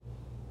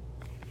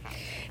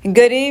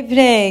Good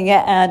evening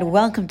and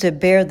welcome to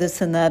Bear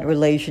This and That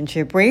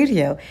Relationship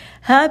Radio.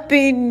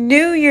 Happy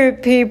New Year,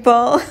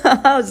 people.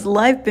 How's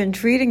life been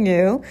treating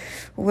you?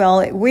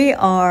 Well, we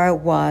are,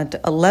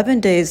 11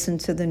 days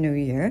into the new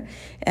year,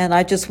 and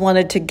I just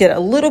wanted to get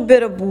a little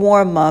bit of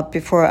warm up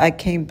before I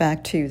came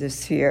back to you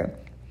this year.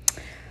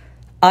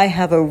 I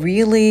have a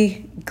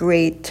really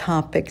great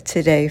topic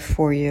today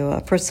for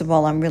you. First of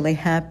all, I'm really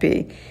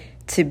happy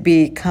to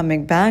be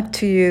coming back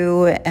to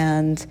you,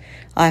 and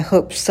I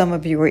hope some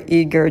of you are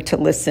eager to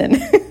listen.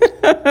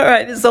 All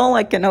right, it's all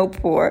I can hope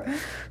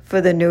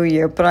for the new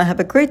year, but I have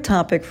a great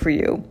topic for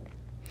you.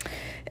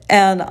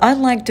 And I'd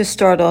like to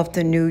start off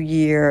the new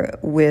year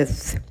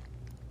with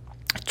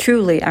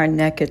truly our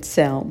naked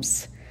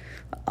selves,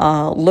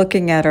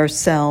 looking at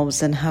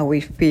ourselves and how we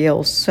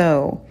feel.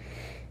 So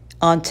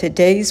on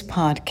today's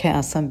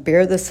podcast on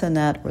Bear This and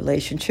That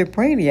Relationship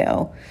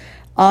Radio,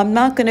 I'm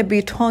not going to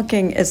be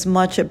talking as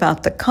much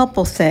about the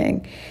couple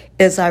thing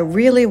as I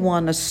really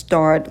want to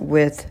start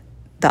with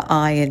the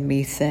I and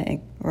me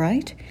thing,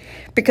 right?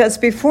 Because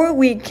before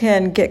we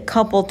can get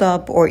coupled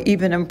up or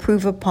even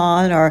improve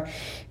upon or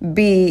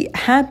be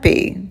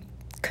happy,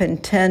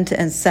 content,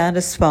 and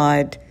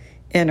satisfied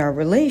in our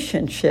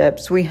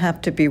relationships, we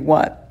have to be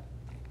what?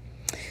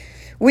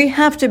 We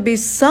have to be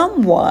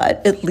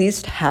somewhat at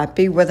least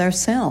happy with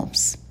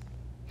ourselves.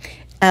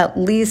 At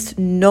least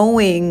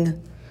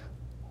knowing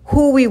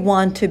who we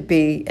want to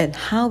be and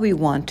how we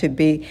want to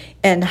be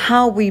and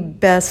how we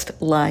best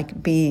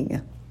like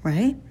being,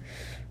 right?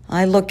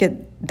 I look at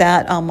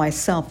that on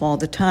myself all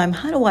the time.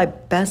 How do I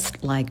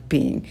best like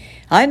being?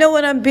 I know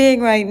what I'm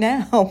being right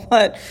now,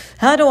 but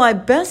how do I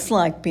best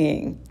like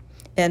being?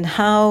 And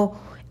how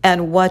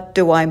and what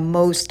do I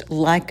most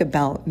like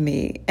about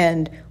me?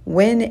 And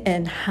when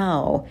and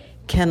how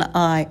can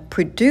I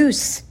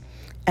produce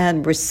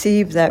and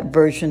receive that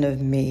version of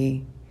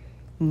me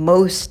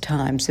most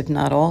times, if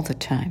not all the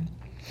time?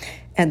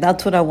 And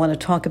that's what I want to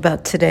talk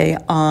about today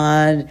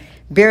on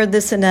Bear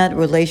This and That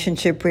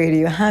Relationship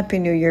Radio. Happy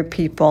New Year,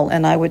 people.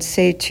 And I would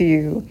say to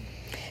you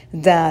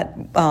that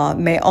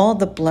may all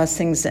the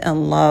blessings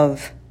and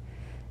love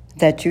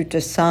that you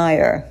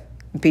desire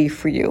be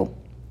for you.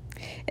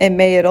 And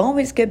may it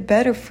always get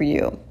better for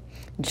you.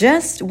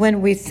 Just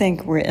when we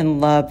think we're in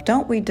love,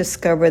 don't we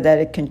discover that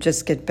it can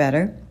just get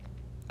better,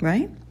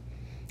 right?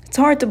 It's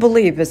hard to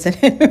believe,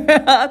 isn't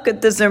it? How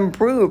could this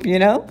improve,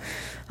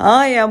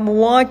 I am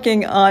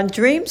walking on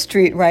Dream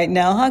Street right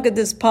now. How could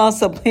this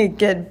possibly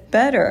get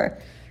better?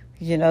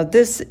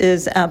 This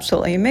is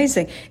absolutely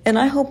amazing. And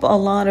I hope a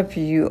lot of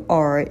you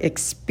are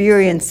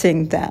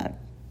experiencing that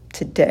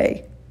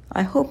today.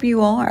 I hope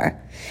you are.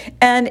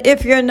 And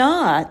if you're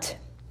not,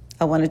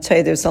 I want to tell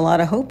you there's a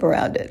lot of hope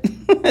around it.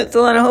 There's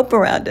a lot of hope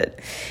around it.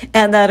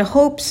 And that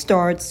hope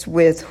starts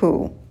with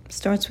who?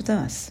 Starts with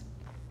us.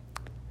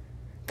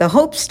 The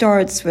hope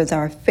starts with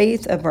our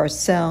faith of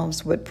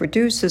ourselves, what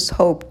produces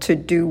hope to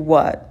do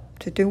what?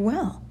 To do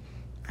well,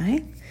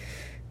 right?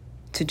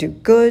 To do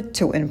good,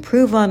 to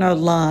improve on our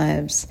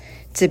lives,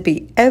 to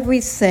be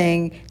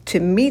everything,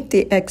 to meet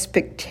the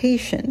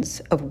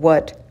expectations of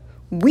what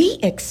we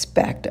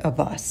expect of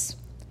us,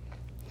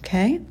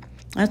 okay?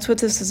 That's what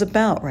this is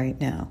about right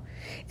now.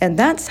 And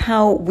that's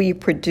how we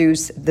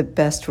produce the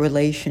best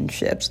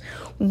relationships.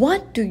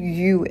 What do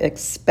you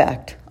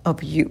expect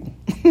of you?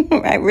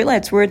 I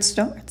realize where it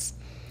starts.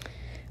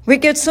 We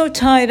get so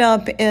tied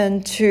up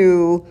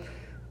into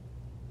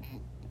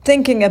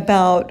thinking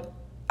about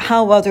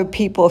how other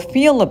people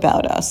feel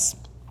about us,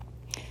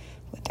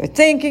 what they're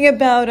thinking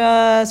about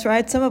us,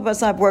 right? Some of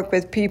us, I've worked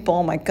with people,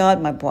 oh my God,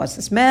 my boss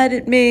is mad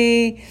at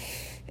me.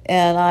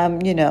 And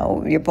I'm,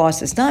 your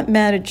boss is not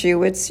mad at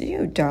you. It's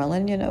you,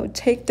 darling.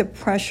 Take the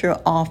pressure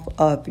off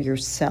of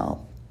yourself,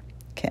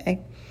 okay?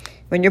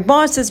 When your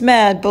boss is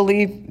mad,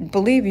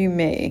 believe you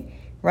me,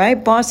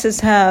 right? Bosses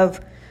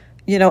have,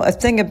 a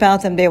thing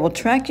about them. They will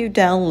track you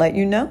down, let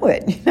you know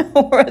it,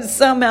 or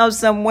somehow,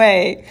 some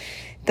way,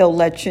 they'll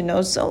let you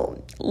know.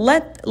 So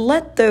let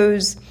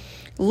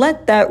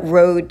that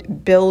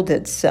road build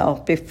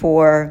itself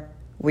before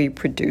we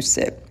produce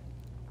it.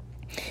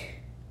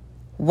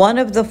 One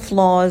of the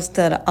flaws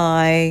that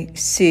I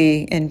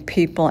see in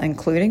people,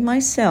 including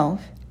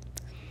myself,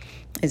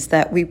 is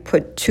that we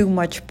put too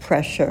much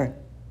pressure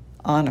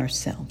on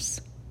ourselves.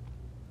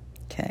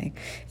 Okay,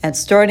 and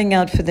starting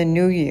out for the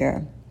new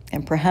year,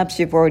 and perhaps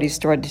you've already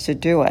started to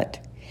do it,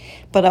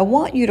 but I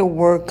want you to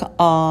work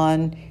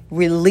on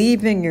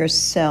relieving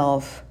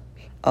yourself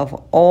of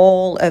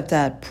all of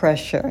that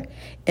pressure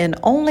and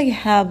only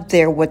have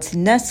there what's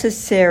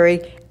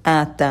necessary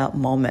at that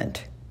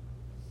moment.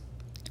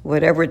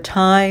 Whatever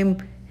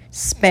time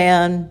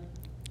span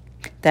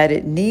that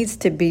it needs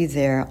to be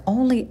there,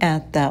 only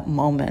at that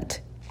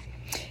moment.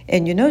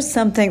 And you know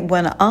something,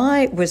 when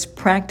I was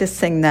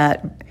practicing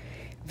that,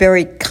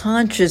 very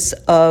conscious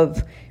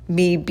of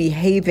me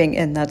behaving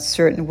in that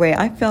certain way,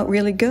 I felt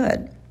really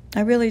good.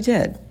 I really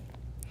did.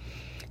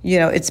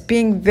 It's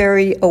being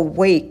very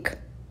awake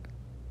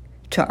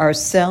to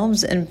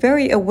ourselves and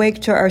very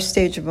awake to our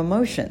stage of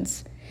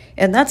emotions.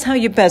 And that's how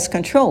you best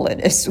control it.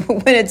 It's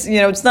when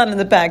it's not in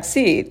the back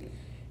seat,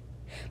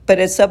 but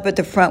it's up at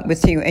the front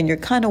with you, and you're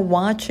kind of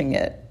watching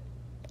it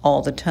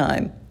all the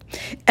time.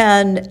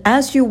 And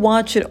as you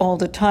watch it all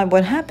the time,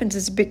 what happens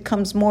is it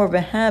becomes more of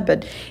a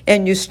habit,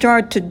 and you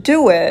start to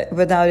do it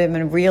without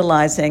even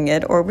realizing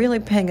it or really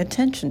paying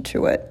attention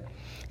to it.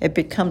 It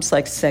becomes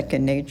like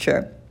second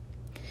nature.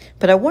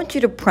 But I want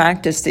you to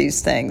practice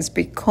these things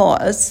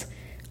because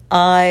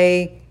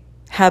I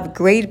have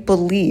great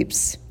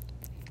beliefs.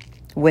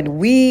 When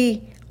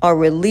we are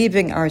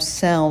relieving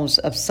ourselves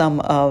of some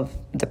of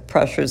the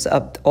pressures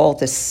of all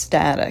this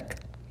static,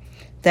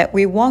 that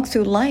we walk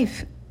through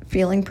life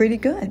feeling pretty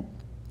good,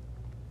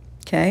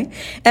 okay?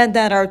 And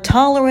that our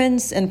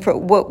tolerance and for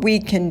what we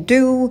can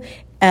do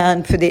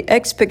and for the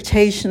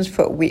expectations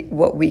for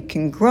what we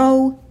can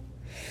grow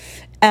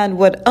and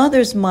what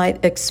others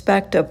might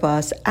expect of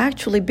us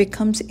actually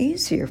becomes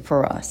easier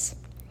for us.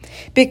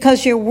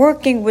 Because you're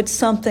working with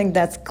something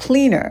that's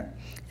cleaner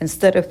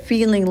instead of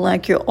feeling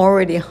like you're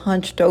already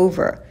hunched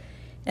over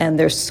and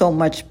there's so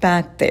much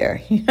back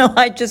there.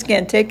 I just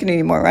can't take it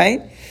anymore,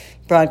 right?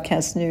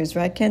 Broadcast news,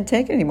 right? Can't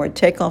take it anymore.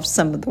 Take off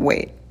some of the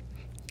weight,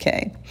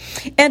 okay?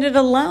 And it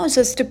allows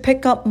us to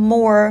pick up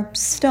more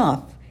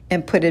stuff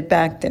and put it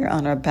back there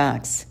on our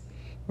backs,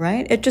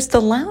 right? It just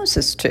allows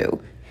us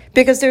to,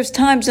 because there's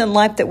times in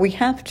life that we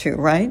have to,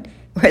 right?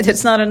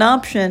 It's not an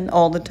option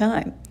all the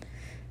time,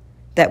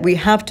 that we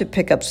have to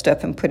pick up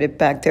stuff and put it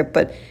back there.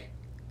 But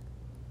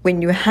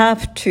when you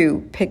have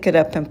to pick it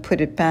up and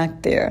put it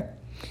back there,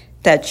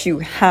 that you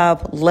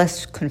have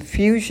less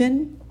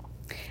confusion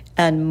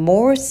and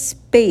more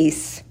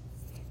space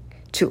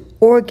to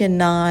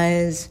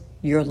organize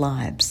your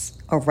lives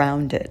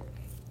around it,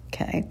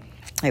 okay?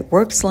 It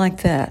works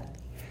like that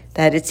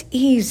it's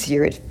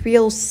easier, it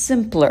feels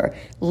simpler,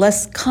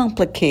 less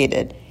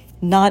complicated,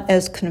 not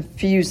as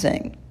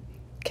confusing,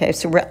 okay?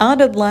 So we're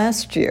out of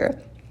last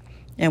year,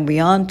 and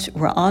we're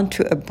on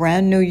to a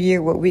brand new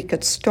year where we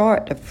could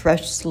start a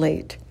fresh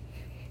slate,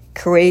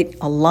 create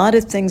a lot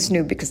of things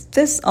new, because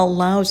this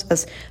allows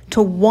us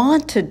to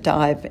want to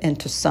dive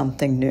into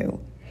something new.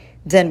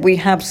 Then we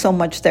have so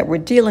much that we're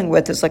dealing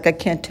with. It's like I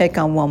can't take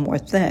on one more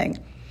thing.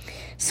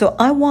 So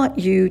I want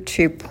you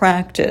to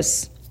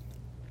practice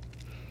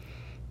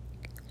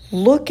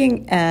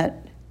looking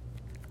at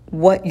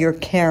what you're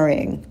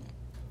carrying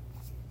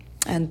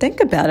and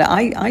think about it.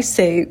 I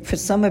say for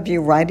some of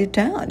you, write it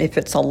down if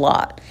it's a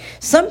lot.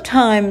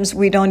 Sometimes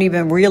we don't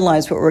even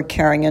realize what we're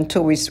carrying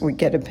until we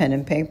get a pen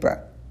and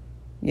paper.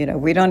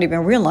 We don't even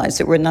realize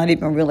it. We're not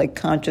even really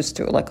conscious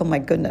to it, like, oh my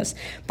goodness.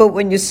 But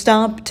when you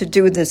stop to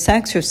do this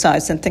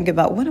exercise and think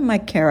about, what am I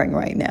carrying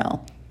right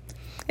now?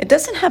 It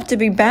doesn't have to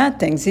be bad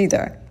things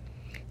either.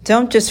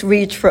 Don't just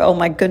reach for, oh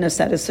my goodness,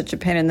 that is such a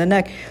pain in the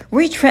neck.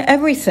 Reach for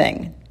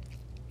everything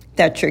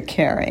that you're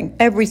carrying,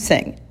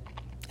 everything,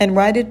 and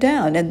write it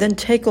down. And then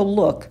take a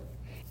look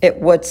at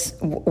what's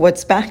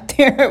back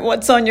there,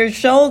 what's on your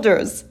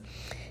shoulders.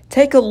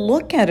 Take a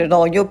look at it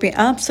all. You'll be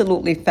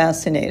absolutely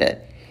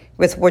fascinated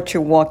with what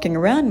you're walking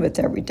around with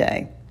every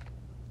day,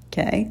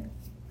 okay?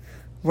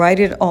 Write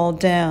it all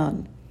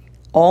down,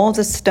 all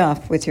the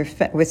stuff with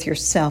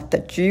yourself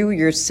that you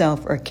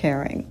yourself are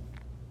carrying.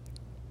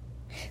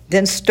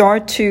 Then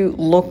start to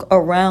look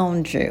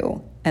around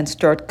you and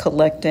start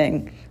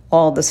collecting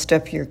all the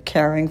stuff you're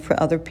carrying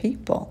for other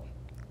people,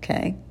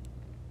 okay?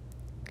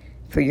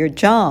 For your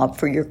job,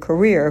 for your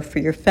career, for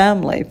your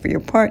family, for your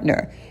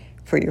partner,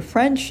 for your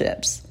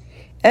friendships.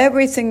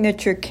 Everything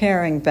that you're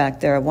carrying back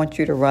there, I want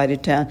you to write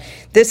it down.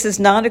 This is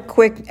not a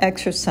quick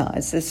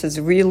exercise. This is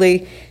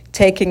really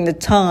taking the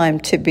time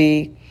to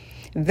be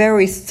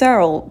very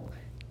thorough,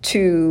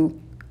 to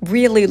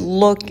really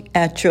look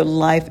at your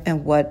life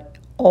and what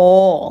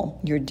all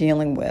you're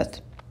dealing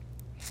with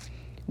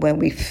when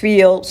we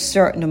feel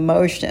certain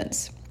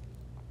emotions.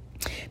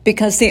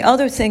 Because the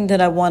other thing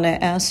that I want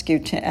to ask you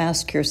to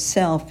ask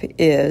yourself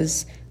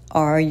is,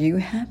 are you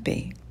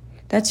happy?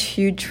 That's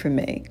huge for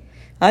me.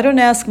 I don't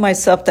ask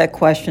myself that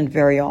question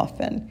very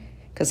often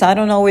because I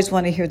don't always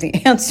want to hear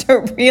the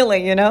answer,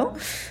 really,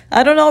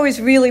 I don't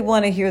always really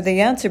want to hear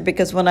the answer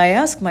because when I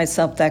ask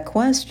myself that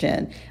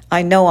question,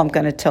 I know I'm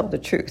going to tell the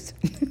truth,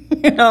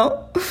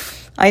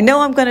 I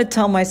know I'm going to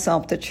tell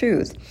myself the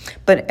truth.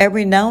 But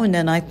every now and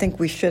then, I think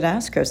we should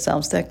ask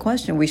ourselves that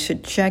question. We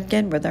should check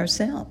in with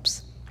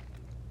ourselves,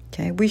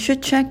 okay? We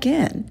should check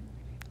in,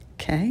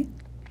 okay?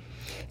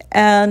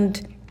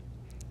 And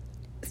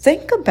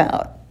think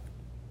about,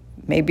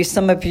 maybe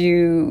some of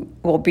you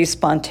will be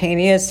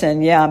spontaneous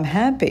and, yeah, I'm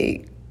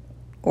happy,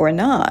 or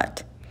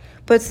not.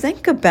 But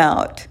think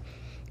about,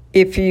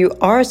 if you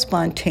are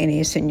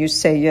spontaneous and you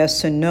say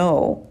yes or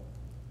no,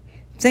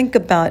 think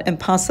about and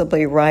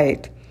possibly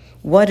write,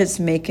 what is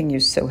making you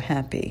so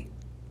happy?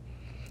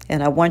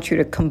 And I want you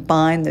to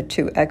combine the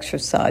two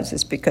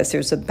exercises because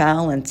there's a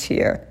balance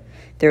here.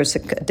 There's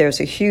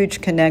a huge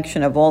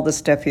connection of all the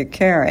stuff you're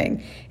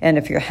carrying, and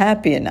if you're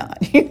happy or not,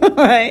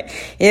 right?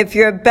 If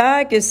your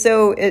back is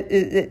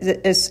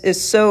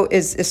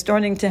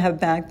starting to have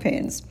back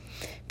pains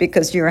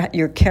because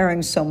you're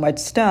carrying so much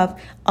stuff.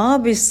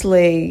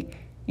 Obviously,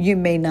 you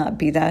may not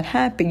be that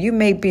happy. You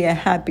may be a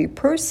happy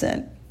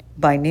person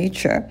by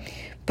nature,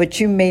 but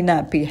you may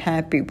not be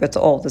happy with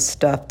all the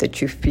stuff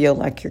that you feel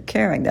like you're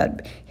carrying,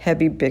 that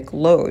heavy, big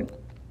load,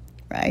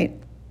 right?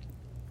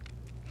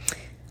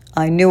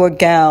 I knew a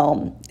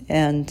gal,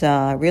 and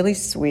a really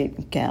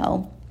sweet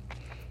gal,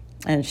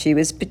 and she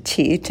was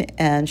petite,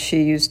 and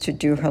she used to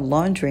do her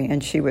laundry,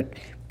 and she would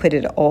put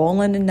it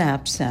all in a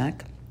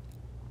knapsack,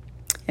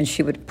 and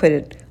she would put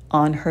it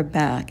on her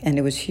back, and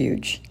it was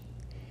huge.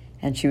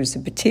 And she was a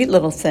petite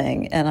little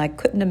thing, and I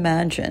couldn't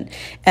imagine.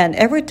 And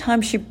every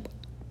time she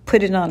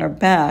put it on her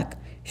back,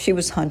 she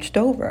was hunched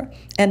over,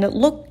 and it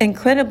looked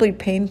incredibly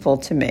painful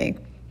to me.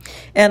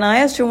 And I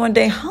asked her one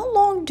day, how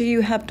long do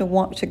you have to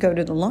walk to go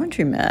to the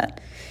laundromat?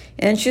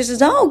 And she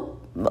says, oh,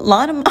 a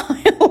lot of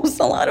miles,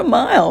 a lot of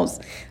miles,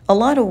 a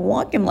lot of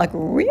walking. I'm like,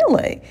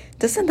 really?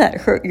 Doesn't that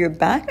hurt your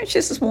back? And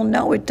she says, well,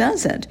 no, it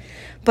doesn't.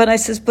 But I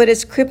says, but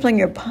it's crippling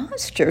your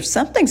posture.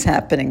 Something's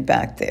happening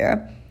back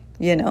there,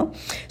 you know?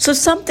 So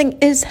something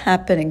is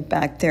happening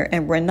back there,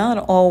 and we're not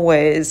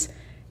always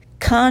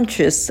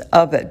conscious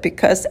of it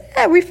because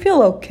we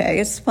feel okay.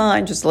 It's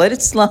fine. Just let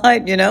it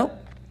slide, you know?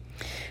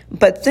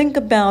 But think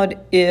about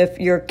if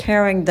you're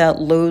carrying that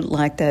load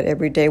like that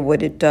every day,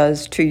 what it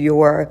does to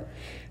your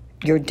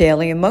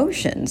daily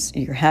emotions.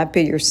 You're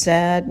happy, you're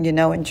sad. You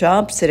know, in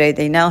jobs today,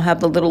 they now have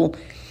the little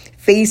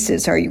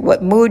faces or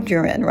what mood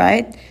you're in,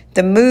 right?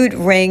 The mood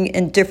ring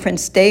in different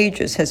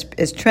stages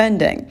is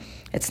trending.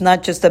 It's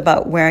not just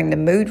about wearing the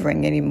mood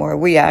ring anymore.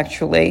 We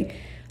actually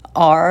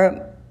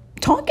are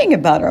talking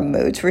about our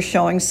moods. We're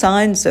showing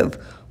signs of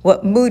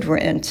what mood we're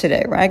in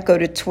today, right? Go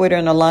to Twitter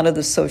and a lot of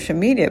the social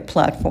media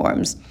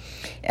platforms.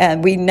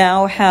 And we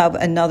now have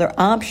another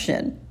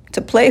option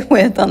to play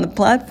with on the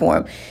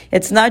platform.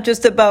 It's not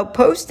just about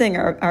posting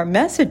our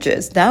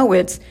messages. Now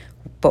it's,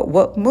 but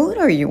what mood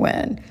are you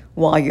in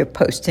while you're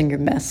posting your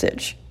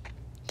message?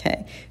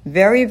 Okay.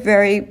 Very,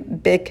 very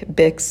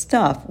big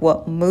stuff.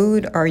 What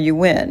mood are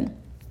you in?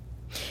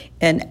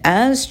 And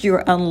as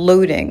you're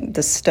unloading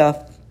the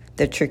stuff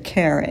that you're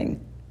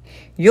carrying,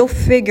 you'll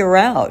figure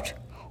out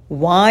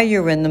why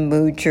you're in the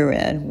mood you're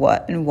in,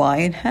 what and why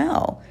and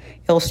how.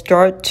 It'll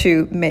start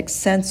to make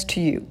sense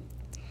to you.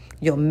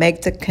 You'll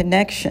make the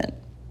connection.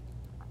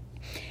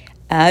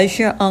 As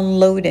you're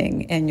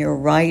unloading and you're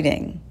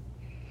writing,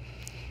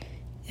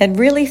 and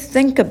really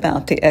think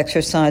about the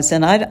exercise.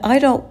 And I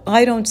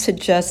don't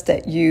suggest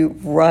that you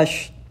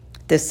rush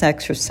this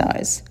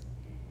exercise.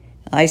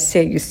 I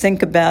say you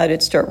think about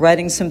it, start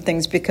writing some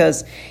things,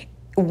 because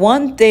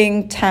one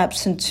thing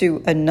taps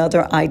into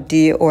another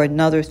idea or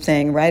another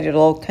thing, right? It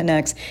all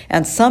connects.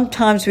 And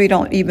sometimes we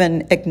don't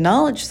even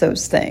acknowledge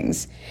those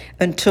things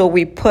until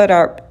we put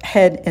our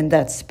head in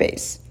that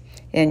space.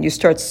 And you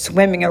start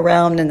swimming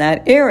around in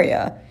that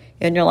area.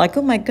 And you're like,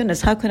 oh my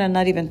goodness, how could I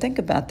not even think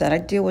about that? I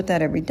deal with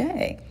that every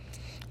day.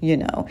 You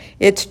know,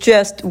 it's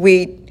just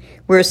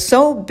we're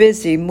so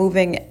busy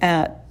moving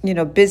at,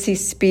 busy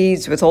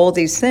speeds with all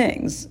these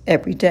things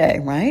every day,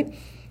 right?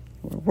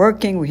 We're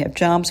working, we have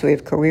jobs, we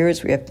have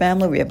careers, we have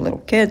family, we have little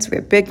kids, we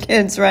have big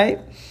kids, right?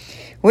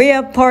 We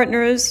have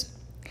partners,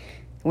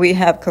 we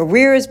have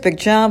careers, big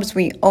jobs,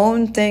 we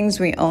own things.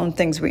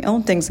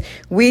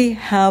 We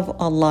have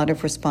a lot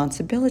of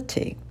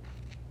responsibility.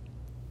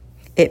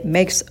 It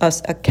makes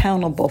us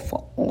accountable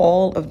for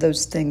all of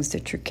those things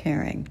that you're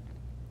carrying.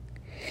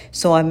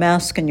 So I'm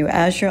asking you,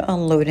 as you're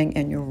unloading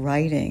and you're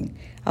writing,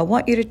 I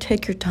want you to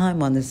take your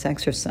time on this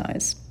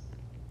exercise.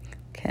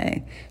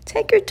 Okay,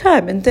 take your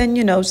time and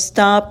then,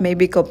 stop,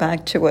 maybe go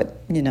back to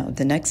it,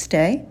 the next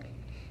day.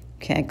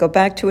 Okay, go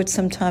back to it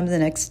sometime the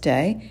next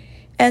day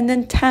and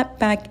then tap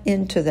back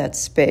into that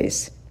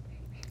space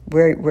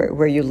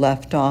where you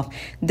left off.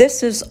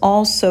 This is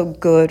also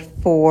good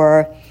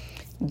for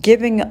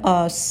giving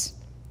us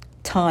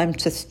time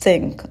to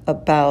think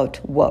about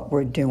what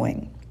we're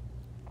doing.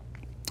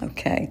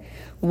 Okay,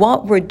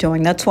 what we're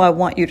doing, that's why I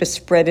want you to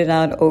spread it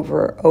out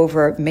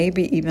over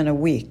maybe even a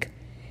week.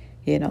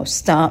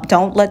 Stop.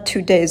 Don't let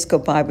 2 days go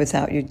by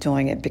without you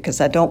doing it, because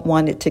I don't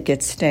want it to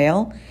get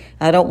stale.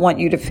 I don't want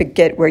you to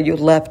forget where you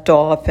left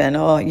off and,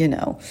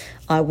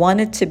 I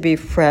want it to be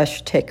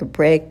fresh. Take a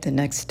break the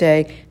next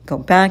day. Go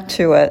back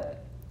to it.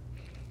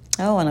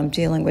 Oh, and I'm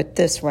dealing with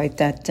this. Write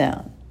that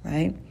down,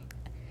 right?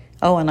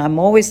 Oh, and I'm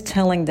always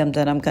telling them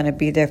that I'm going to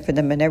be there for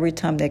them. And every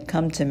time they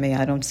come to me,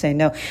 I don't say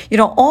no.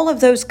 All of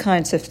those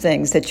kinds of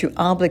things that you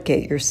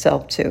obligate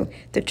yourself to,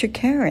 that you're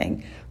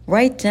carrying.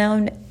 Write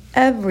down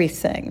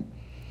everything.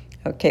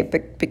 Okay,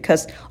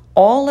 because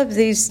all of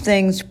these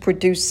things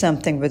produce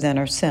something within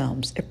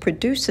ourselves. It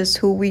produces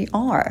who we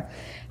are,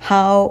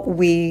 how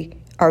we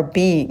are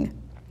being,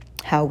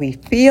 how we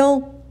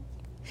feel,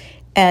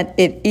 and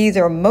it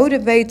either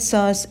motivates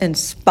us,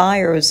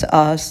 inspires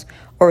us,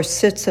 or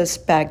sits us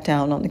back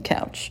down on the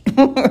couch.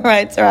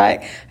 Right.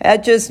 I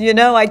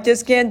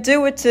just can't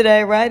do it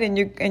today, right? And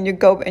you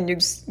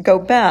go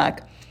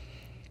back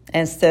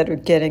instead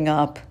of getting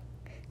up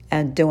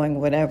and doing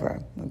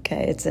whatever.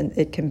 Okay,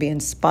 it can be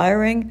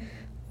inspiring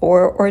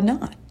or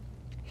not.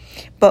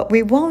 But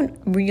we won't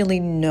really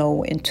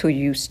know until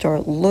you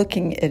start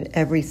looking at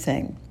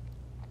everything.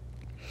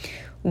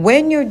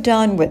 When you're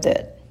done with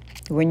it,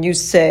 when you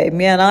say,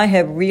 man, I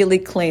have really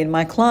cleaned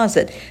my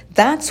closet,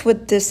 that's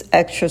what this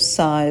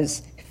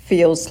exercise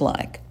feels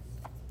like.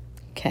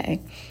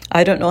 Okay?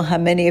 I don't know how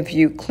many of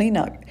you clean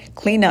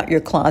out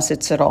your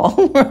closets at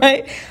all,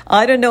 right?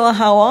 I don't know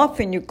how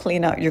often you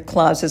clean out your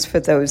closets for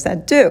those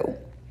that do.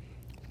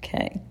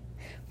 Okay?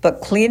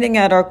 But cleaning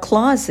out our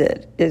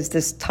closet is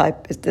this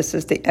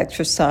is the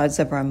exercise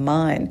of our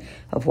mind,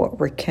 of what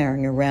we're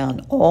carrying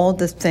around, all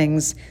the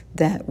things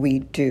that we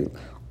do,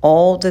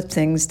 all the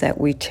things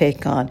that we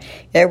take on.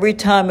 Every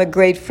time a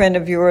great friend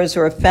of yours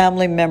or a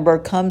family member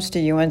comes to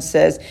you and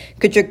says,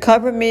 could you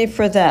cover me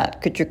for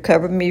that? Could you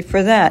cover me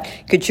for that?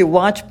 Could you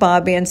watch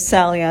Bobby and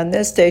Sally on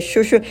this day?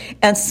 Sure, sure.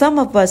 And some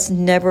of us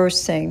never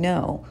say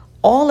no.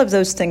 All of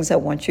those things I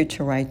want you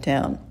to write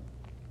down.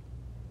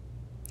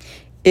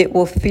 It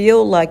will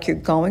feel like you're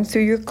going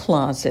through your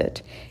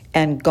closet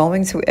and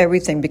going through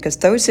everything, because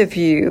those of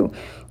you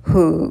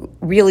who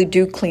really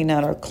do clean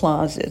out our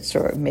closets,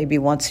 or maybe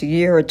once a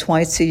year or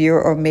twice a year,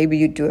 or maybe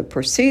you do it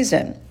per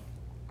season,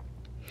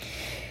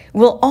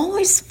 we'll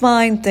always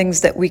find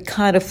things that we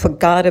kind of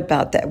forgot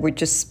about that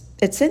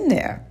it's in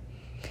there.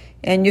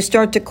 And you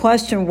start to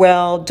question,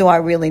 well, do I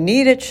really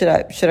need it? Should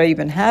I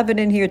even have it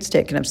in here? It's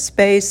taking up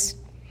space.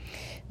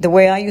 The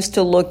way I used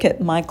to look at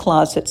my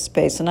closet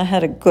space, and I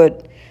had a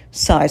good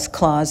size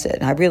closet.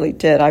 I really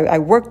did. I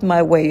worked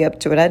my way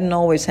up to it. I didn't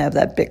always have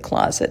that big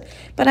closet,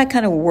 but I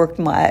kind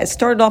of I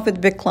started off with a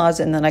big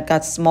closet, and then I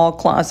got small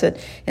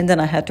closet, and then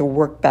I had to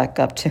work back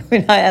up to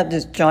it. I had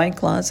this giant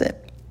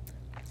closet.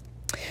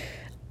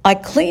 I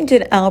cleaned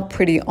it out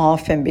pretty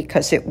often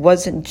because it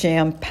wasn't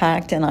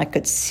jam-packed, and I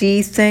could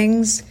see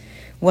things.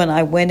 When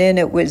I went in,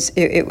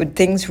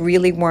 things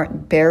really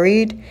weren't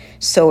buried,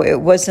 so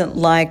it wasn't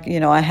like,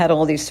 I had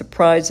all these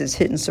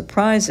hidden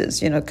surprises,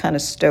 kind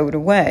of stowed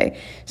away.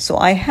 So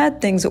I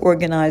had things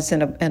organized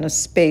in a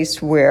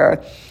space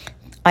where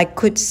I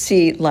could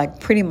see like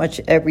pretty much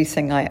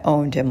everything I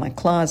owned in my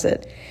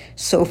closet.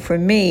 So for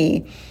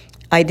me,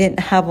 I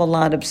didn't have a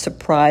lot of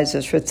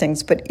surprises for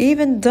things, but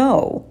even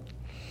though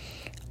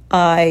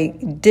I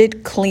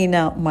did clean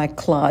out my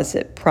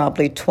closet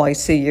probably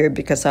twice a year,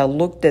 because I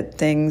looked at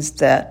things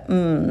that,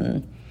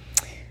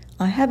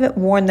 I haven't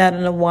worn that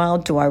in a while.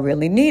 Do I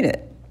really need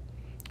it?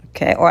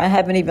 Okay, or I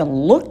haven't even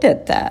looked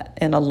at that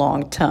in a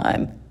long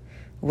time.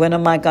 When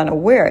am I going to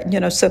wear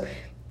it? So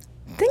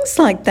things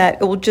like that,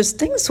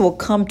 things will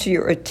come to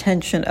your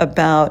attention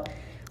about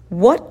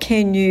what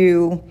can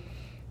you,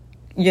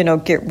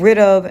 get rid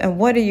of, and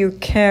what are you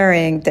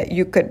carrying that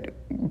you could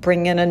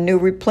bring in a new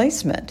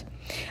replacement.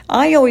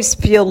 I always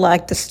feel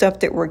like the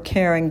stuff that we're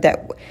carrying,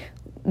 that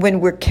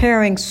when we're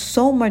carrying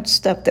so much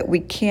stuff that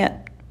we can't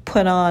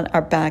put on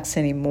our backs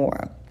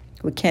anymore,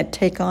 we can't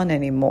take on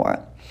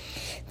anymore,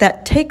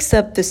 that takes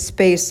up the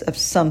space of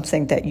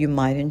something that you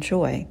might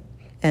enjoy,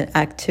 an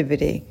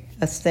activity,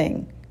 a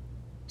thing,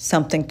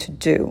 something to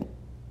do,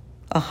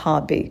 a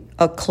hobby,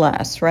 a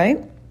class, right?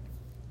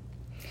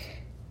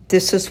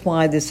 This is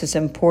why this is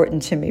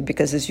important to me,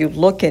 because as you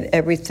look at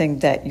everything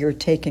that you're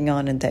taking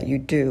on and that you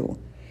do,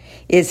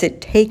 is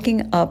it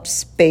taking up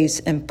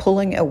space and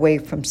pulling away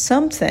from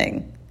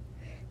something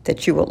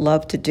that you would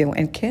love to do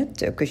and can't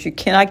do? Because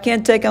I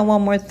can't take on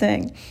one more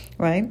thing,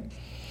 right?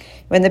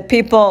 When the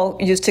people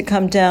used to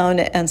come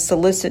down and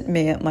solicit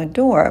me at my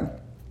door,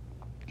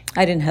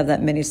 I didn't have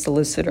that many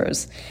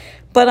solicitors.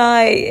 But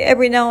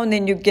every now and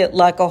then you get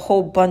like a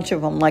whole bunch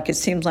of them, like it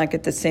seems like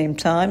at the same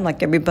time,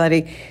 like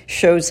everybody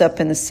shows up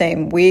in the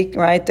same week,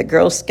 right? The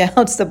Girl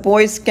Scouts, the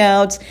Boy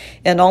Scouts,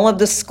 and all of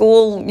the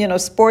school,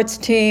 sports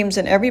teams,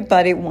 and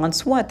everybody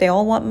wants what? They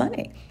all want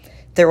money.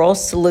 They're all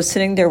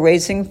soliciting, they're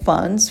raising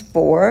funds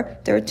for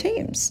their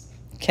teams,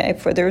 okay,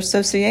 for their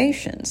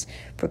associations,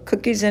 for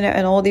cookies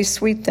and all these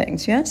sweet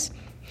things, yes?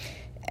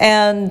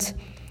 And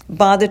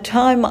by the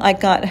time I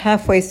got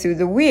halfway through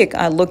the week,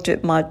 I looked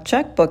at my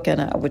checkbook and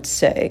I would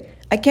say,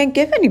 I can't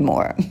give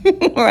anymore,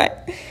 right?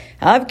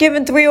 I've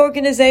given 3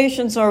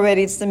 organizations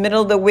already. It's the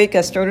middle of the week.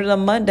 I started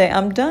on Monday.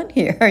 I'm done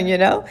here,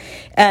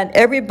 And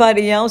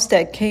everybody else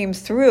that came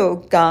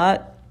through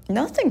got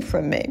nothing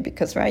from me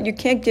because, right, you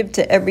can't give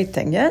to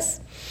everything, yes?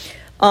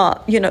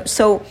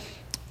 So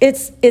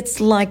it's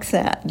like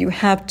that. You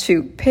have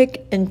to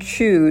pick and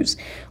choose,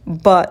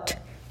 but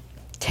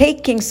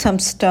taking some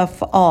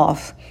stuff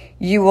off,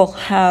 you will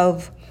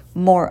have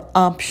more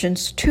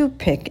options to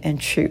pick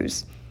and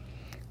choose.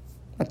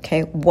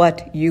 Okay,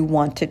 what you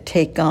want to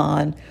take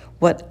on,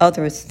 what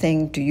other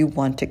thing do you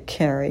want to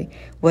carry,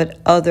 what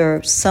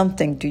other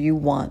something do you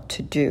want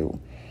to do.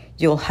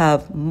 You'll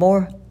have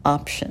more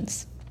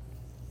options.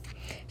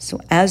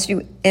 So as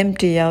you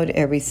empty out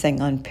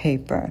everything on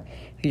paper,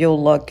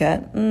 you'll look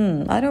at,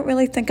 I don't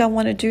really think I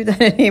want to do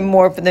that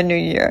anymore for the new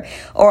year.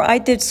 Or I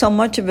did so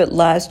much of it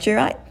last year,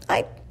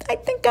 I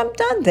think I'm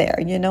done there.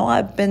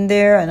 I've been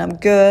there and I'm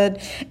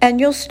good. And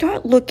you'll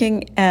start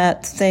looking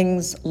at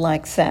things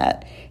like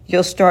that.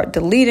 You'll start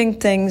deleting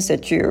things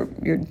that you're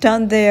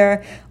done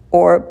there,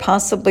 or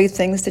possibly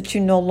things that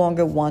you no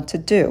longer want to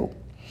do.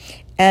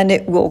 And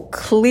it will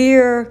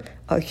clear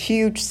a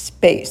huge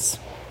space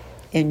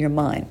in your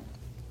mind.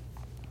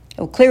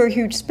 It will clear a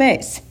huge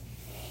space.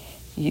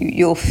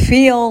 You'll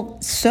feel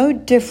so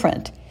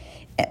different,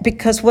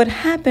 because what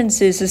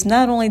happens is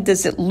not only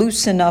does it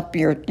loosen up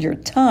your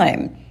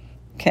time,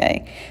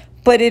 okay,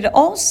 but it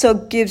also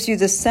gives you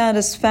the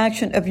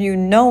satisfaction of you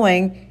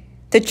knowing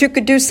that you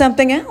could do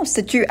something else,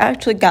 that you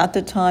actually got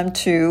the time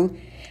to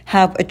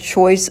have a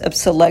choice of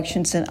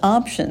selections and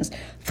options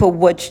for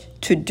what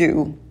to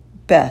do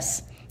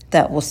best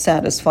that will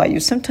satisfy you.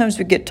 Sometimes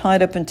we get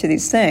tied up into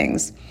these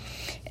things,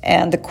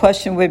 and the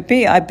question would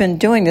be, I've been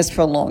doing this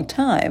for a long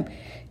time.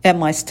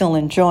 Am I still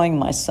enjoying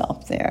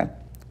myself there?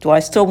 Do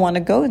I still want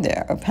to go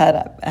there?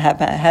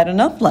 Have I had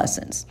enough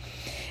lessons?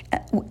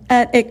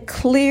 And it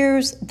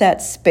clears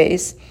that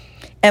space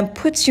and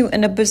puts you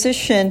in a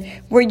position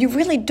where you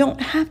really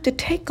don't have to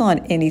take on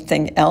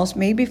anything else,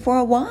 maybe for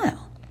a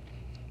while.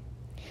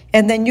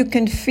 And then you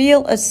can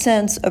feel a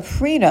sense of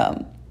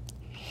freedom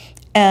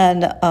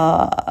and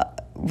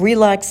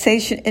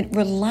relaxation. It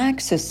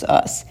relaxes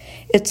us.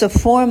 It's a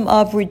form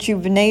of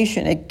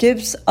rejuvenation. It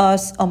gives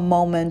us a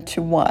moment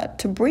to what?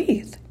 To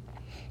breathe.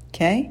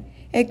 Okay?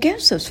 It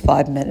gives us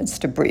 5 minutes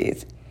to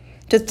breathe,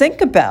 to think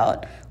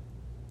about,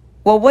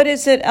 well, what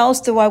is it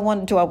else do I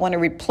want? Do I want to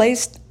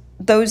replace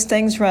those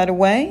things right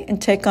away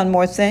and take on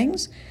more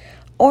things?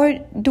 Or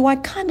do I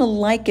kind of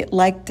like it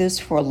like this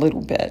for a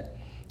little bit?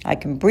 I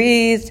can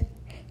breathe,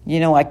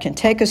 I can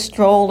take a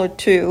stroll or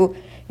two,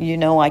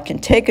 I can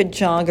take a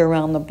jog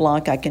around the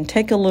block, I can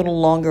take a little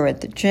longer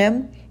at the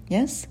gym,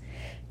 yes?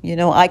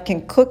 I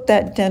can cook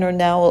that dinner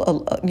now,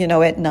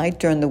 at night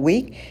during the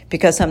week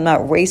because I'm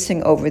not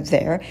racing over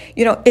there.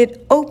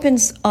 It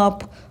opens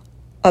up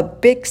a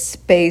big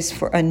space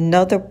for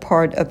another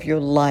part of your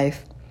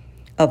life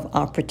of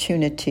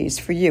opportunities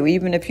for you,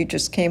 even if you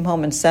just came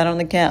home and sat on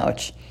the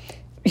couch,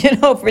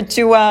 for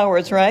 2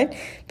 hours, right?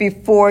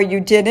 Before you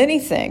did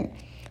anything.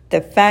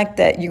 The fact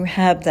that you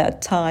have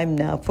that time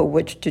now for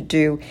which to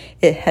do,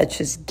 it has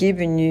just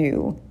given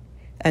you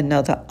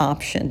another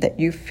option that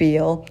you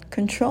feel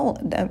control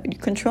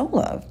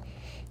of,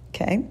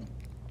 okay?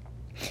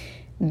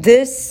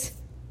 This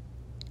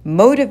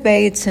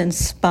motivates,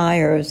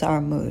 inspires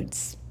our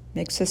moods,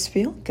 makes us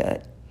feel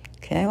good.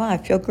 Okay, well, I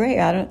feel great.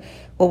 I don't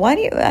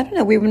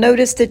know. We've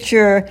noticed that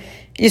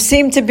you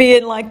seem to be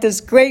in like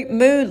this great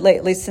mood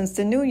lately since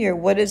the new year.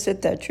 What is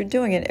it that you're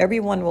doing? And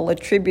everyone will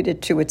attribute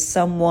it to it's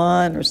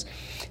someone or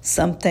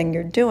something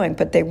you're doing,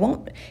 but they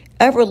won't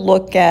ever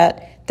look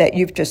at that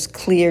you've just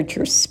cleared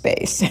your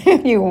space.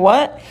 You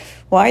what?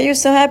 Why are you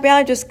so happy?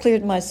 I just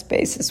cleared my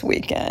space this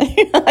weekend.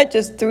 I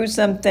just threw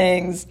some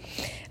things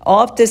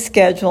off the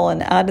schedule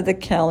and out of the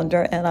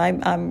calendar, and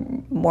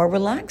I'm more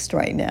relaxed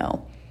right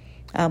now.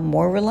 I'm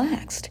more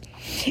relaxed.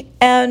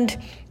 And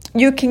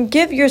you can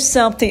give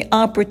yourself the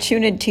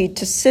opportunity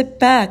to sit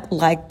back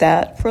like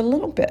that for a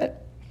little bit,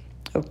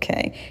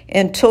 okay,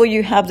 until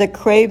you have the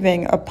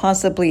craving or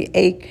possibly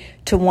ache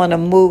to want to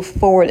move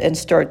forward and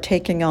start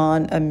taking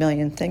on a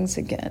million things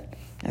again.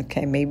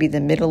 Okay, maybe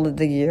the middle of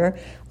the year,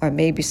 or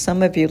maybe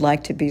some of you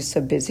like to be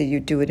so busy you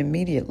do it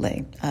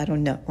immediately. I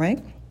don't know,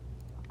 right?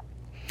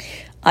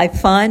 I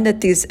find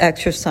that these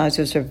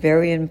exercises are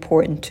very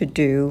important to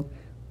do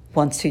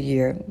once a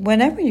year,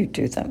 whenever you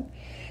do them.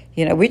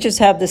 We just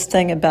have this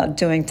thing about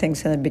doing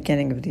things in the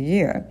beginning of the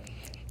year.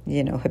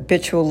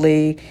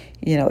 Habitually,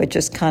 it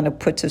just kind of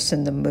puts us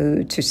in the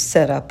mood to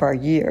set up our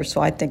year.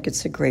 So I think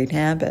it's a great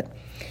habit.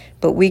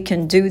 But we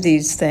can do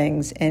these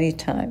things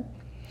anytime.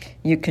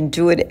 You can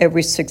do it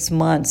every 6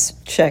 months.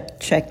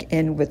 Check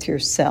in with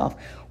yourself.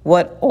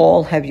 What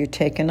all have you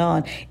taken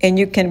on? And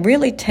you can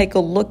really take a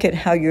look at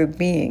how you're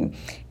being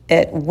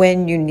at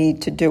when you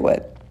need to do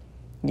it.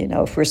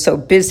 If we're so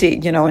busy,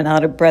 and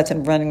out of breath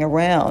and running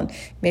around,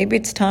 maybe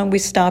it's time we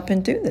stop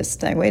and do this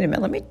thing. Wait a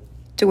minute, let me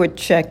do a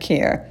check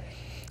here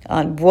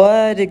on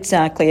what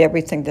exactly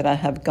everything that I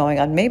have going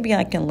on. Maybe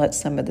I can let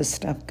some of this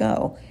stuff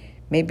go.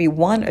 Maybe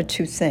 1 or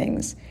 2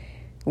 things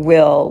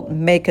will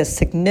make a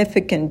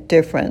significant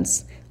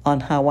difference on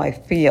how I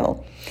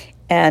feel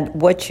and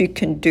what you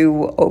can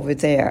do over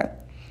there,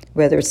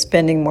 whether it's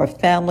spending more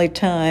family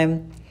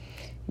time,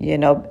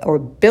 or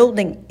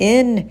building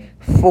in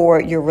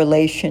for your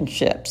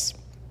relationships,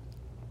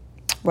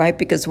 right?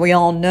 Because we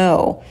all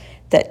know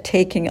that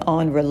taking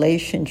on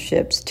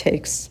relationships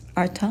takes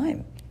our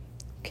time,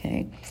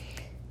 okay?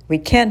 We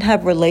can't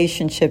have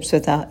relationships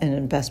without an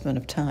investment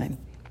of time,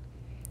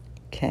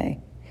 okay?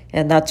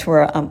 And that's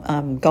where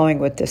I'm going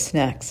with this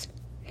next.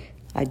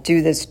 I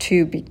do this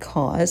too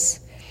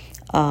because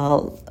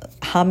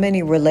how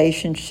many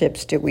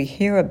relationships do we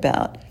hear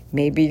about?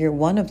 Maybe you're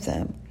one of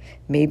them.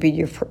 Maybe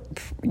you've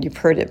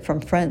heard it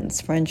from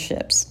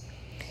friendships.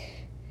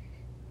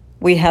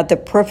 We had the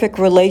perfect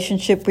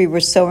relationship. We were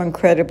so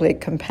incredibly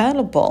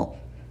compatible.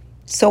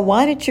 So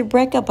why did you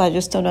break up? I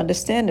just don't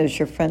understand. As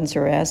your friends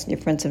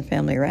and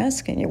family are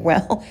asking you,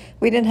 well,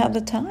 we didn't have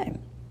the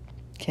time.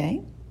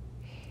 Okay?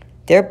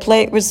 Their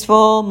plate was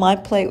full. My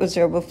plate was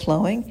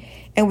overflowing.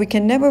 And we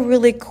can never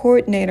really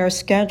coordinate our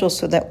schedules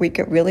so that we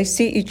could really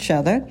see each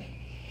other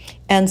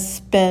and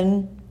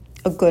spend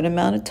a good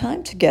amount of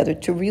time together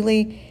to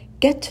really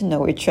get to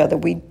know each other.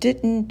 We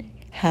didn't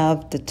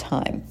have the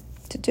time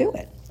to do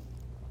it.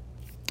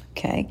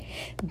 Okay?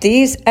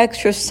 These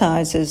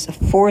exercises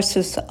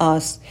forces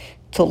us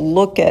to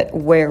look at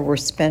where we're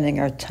spending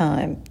our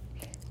time,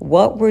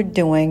 what we're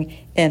doing,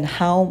 and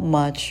how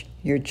much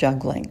you're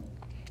juggling.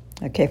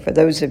 Okay, for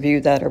those of you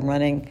that are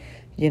running,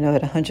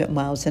 at 100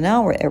 miles an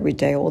hour every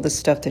day, all the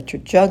stuff that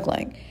you're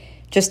juggling,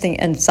 just the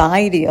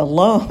anxiety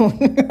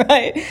alone,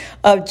 right,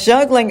 of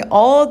juggling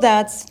all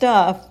that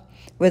stuff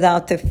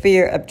without the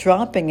fear of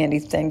dropping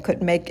anything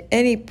could make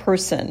any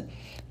person,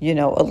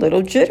 a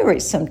little jittery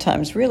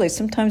sometimes, really.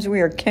 Sometimes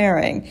we are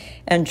carrying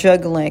and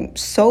juggling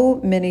so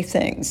many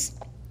things,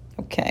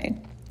 okay?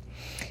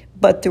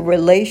 But the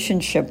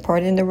relationship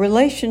part, and the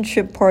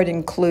relationship part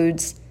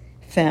includes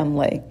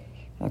family,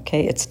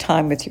 okay? It's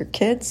time with your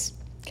kids,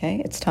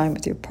 okay? It's time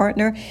with your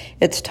partner.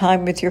 It's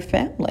time with your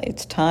family.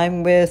 It's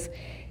time with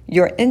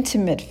your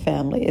intimate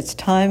family. It's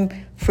time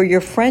for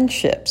your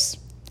friendships.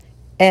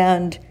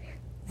 And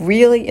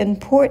really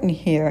important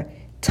here,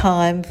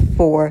 time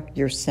for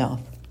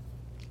yourself.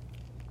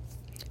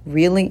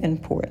 Really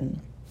important.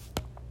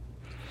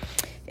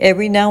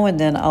 Every now and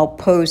then I'll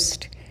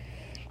post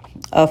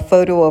a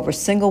photo of a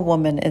single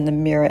woman in the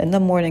mirror. In the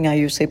morning, I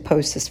usually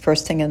post this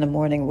first thing in the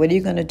morning. What are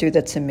you going to do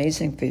that's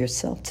amazing for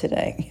yourself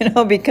today?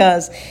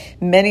 Because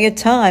many a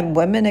time,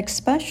 women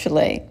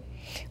especially,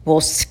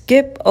 will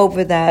skip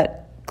over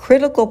that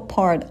critical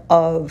part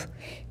of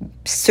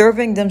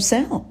serving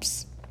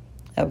themselves.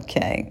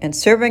 Okay, and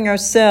serving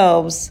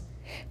ourselves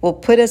will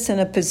put us in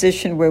a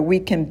position where we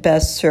can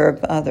best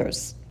serve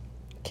others.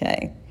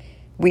 Okay,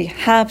 we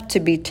have to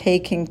be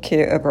taking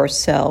care of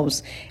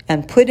ourselves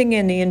and putting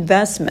in the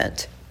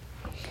investment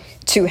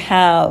to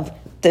have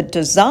the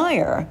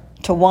desire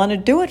to want to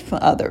do it for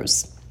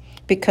others.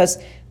 Because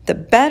the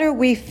better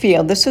we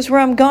feel, this is where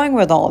I'm going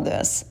with all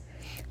this,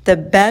 the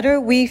better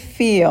we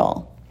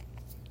feel,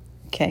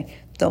 okay,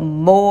 the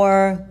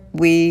more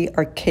we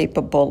are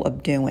capable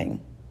of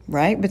doing,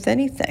 right, with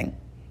anything,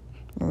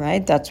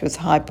 right? That's with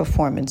high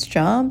performance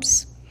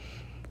jobs.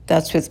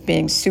 That's with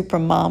being super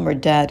mom or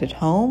dad at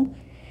home.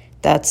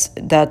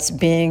 That's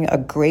being a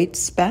great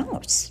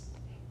spouse,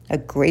 a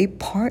great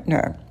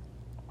partner.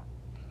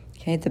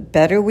 Okay, the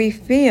better we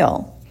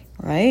feel,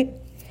 right?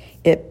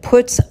 It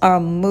puts our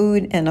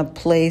mood in a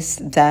place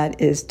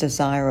that is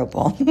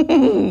desirable,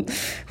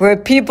 where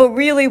people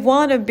really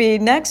want to be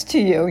next to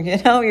you.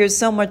 You're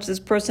so much, this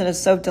person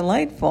is so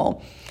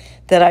delightful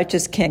that I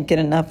just can't get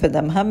enough of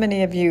them. How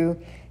many of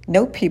you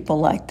know people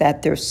like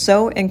that? They're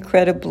so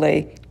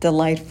incredibly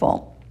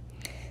delightful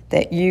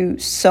that you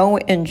so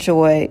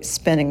enjoy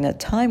spending the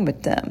time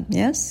with them,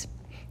 yes?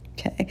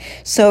 Okay,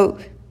 so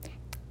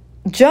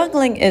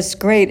juggling is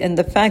great, and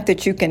the fact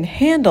that you can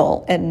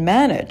handle and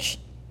manage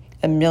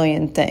a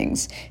million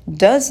things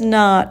does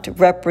not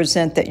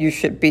represent that you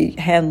should be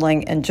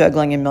handling and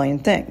juggling a million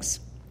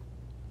things.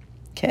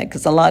 Okay,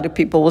 because a lot of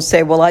people will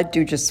say, well, I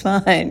do just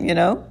fine,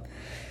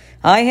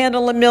 I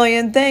handle a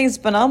million things,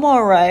 but I'm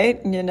all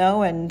right,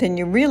 and then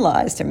you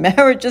realize their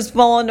marriage is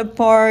falling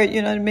apart,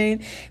 you know what I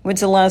mean?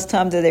 When's the last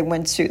time that they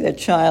went to their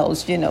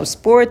child's,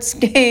 sports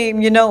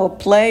game, a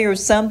play or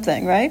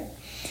something, right?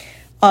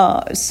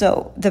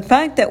 So the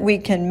fact that we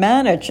can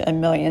manage a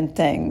million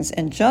things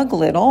and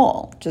juggle it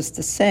all just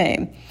the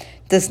same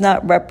does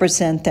not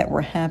represent that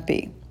we're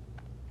happy.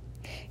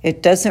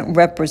 It doesn't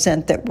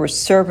represent that we're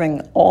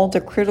serving all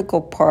the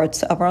critical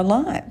parts of our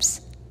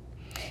lives.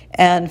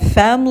 And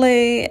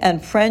family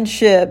and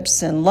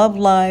friendships and love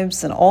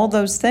lives and all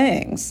those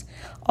things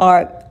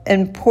are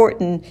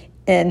important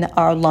in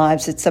our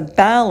lives. It's a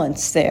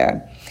balance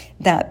there.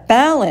 That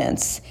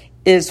balance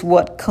is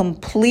what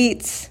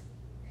completes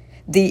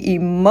the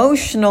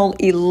emotional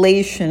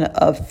elation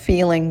of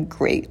feeling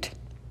great.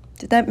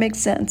 Did that make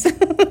sense?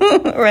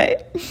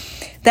 Right?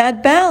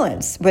 That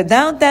balance.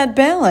 Without that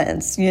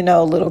balance,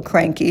 a little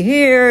cranky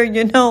here,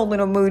 a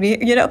little moody,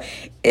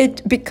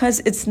 because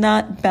it's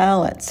not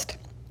balanced.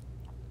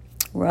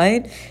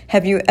 Right?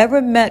 Have you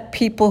ever met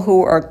people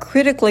who are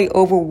critically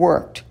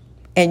overworked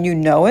and you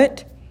know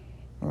it?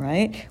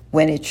 Right?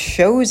 When it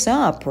shows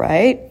up,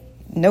 right?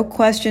 No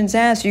questions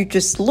asked. You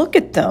just look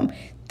at them.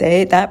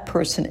 That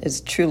person is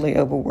truly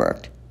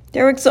overworked.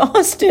 They're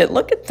exhausted.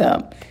 Look at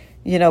them.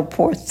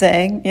 Poor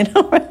thing.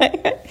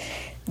 Right?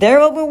 They're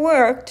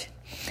overworked.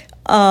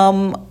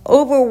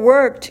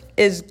 Overworked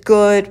is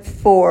good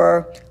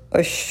for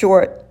a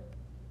short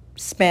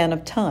span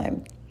of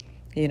time.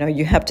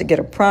 You have to get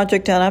a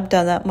project done. I've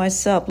done that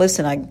myself.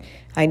 Listen,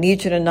 I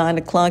need you to 9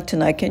 o'clock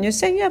tonight. Can you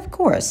say, yeah, of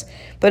course.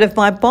 But if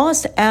my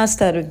boss asked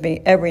that of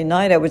me every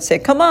night, I would say,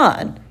 come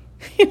on.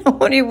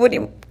 What do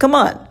you, come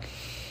on.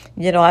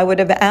 I would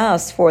have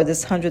asked for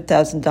this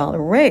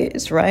 $100,000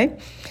 raise,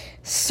 right?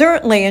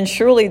 Certainly and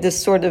surely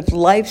this sort of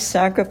life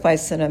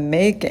sacrifice that I'm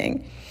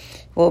making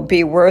will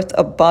be worth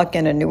 $1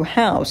 in a new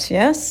house,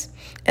 yes?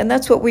 And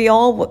that's what we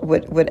all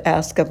would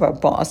ask of our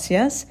boss,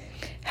 yes?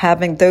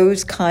 having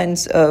those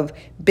kinds of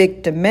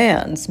big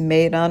demands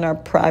made on our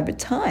private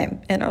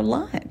time and our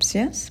lives,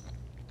 yes?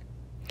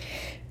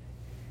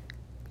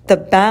 The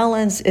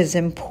balance is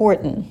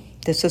important.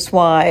 This is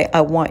why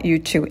I want you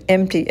to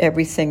empty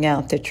everything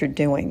out that you're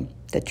doing,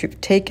 that you've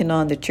taken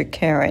on, that you're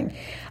carrying.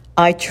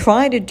 I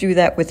try to do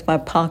that with my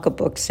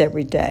pocketbooks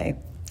every day.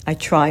 I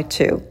try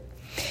to.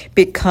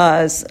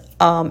 Because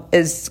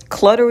as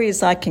cluttery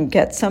as I can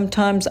get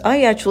sometimes,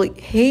 I actually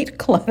hate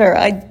clutter.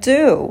 I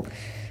do.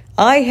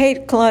 I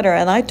hate clutter,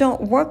 and I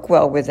don't work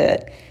well with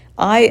it.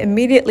 I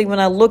immediately, when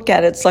I look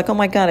at it, it's like, oh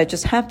my God, I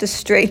just have to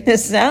straighten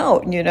this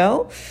out, you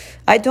know?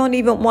 I don't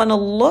even want to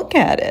look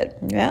at it.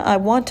 Yeah, I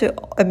want to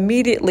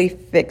immediately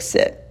fix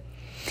it.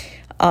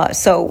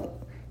 So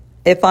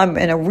if I'm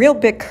in a real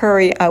big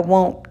hurry, I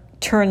won't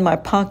turn my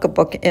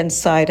pocketbook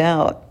inside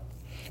out.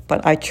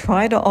 But I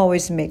try to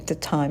always make the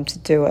time to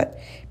do it,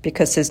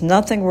 because there's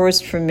nothing worse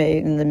for me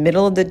in the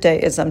middle of the day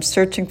as I'm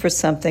searching for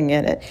something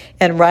in it.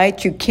 And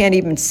right, you can't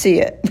even see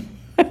it.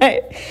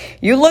 Right?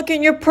 You look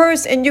in your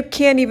purse and you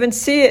can't even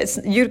see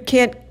it. You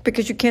can't,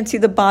 because you can't see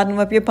the bottom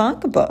of your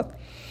pocketbook.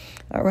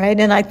 All right,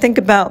 and I think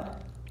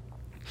about,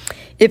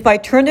 if I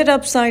turn it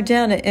upside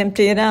down and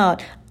empty it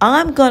out,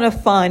 I'm going to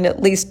find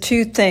at least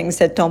two things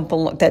that don't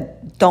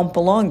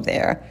belong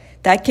there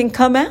that can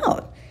come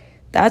out.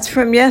 That's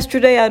from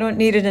yesterday. I don't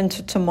need it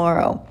into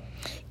tomorrow.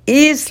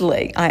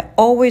 Easily, I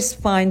always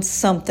find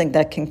something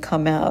that can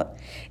come out,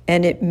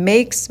 and it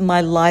makes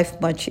my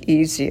life much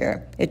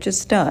easier. It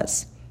just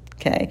does.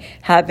 Okay,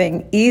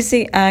 having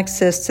easy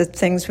access to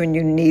things when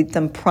you need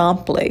them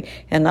promptly,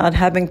 and not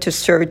having to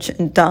search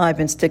and dive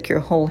and stick your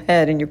whole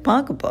head in your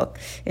pocketbook,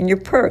 in your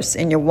purse,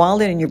 in your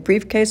wallet, in your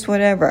briefcase,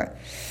 whatever.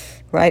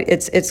 Right?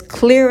 It's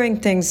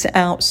clearing things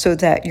out so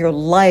that your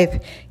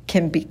life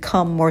can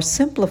become more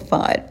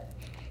simplified.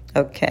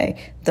 Okay,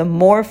 the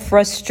more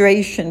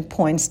frustration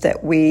points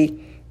that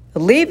we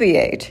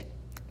alleviate,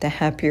 the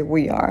happier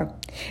we are,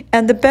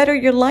 and the better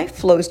your life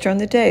flows during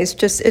the day.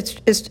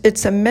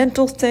 It's a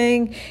mental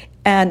thing.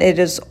 And it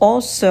is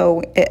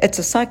also, it's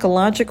a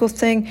psychological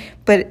thing,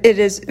 but it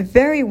is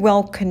very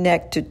well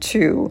connected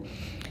to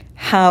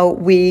how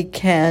we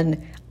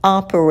can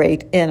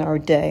operate in our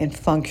day and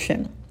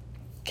function.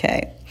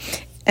 Okay.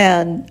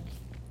 And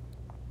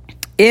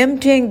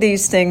emptying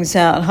these things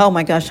out, oh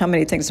my gosh, how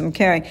many things I'm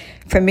carrying,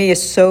 for me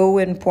is so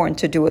important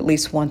to do at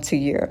least once a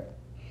year.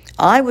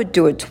 I would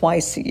do it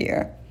twice a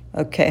year.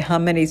 Okay, how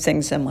many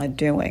things am I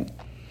doing?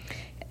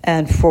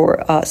 And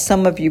for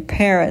some of you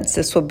parents,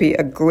 this will be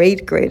a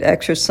great, great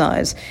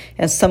exercise.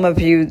 And some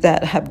of you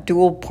that have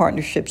dual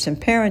partnerships in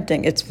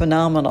parenting, it's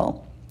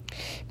phenomenal.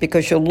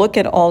 Because you'll look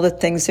at all the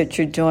things that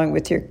you're doing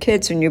with your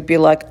kids and you'll be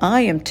like,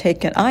 I have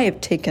taken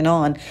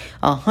on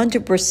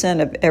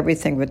 100% of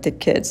everything with the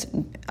kids.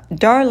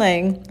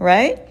 Darling,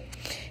 right?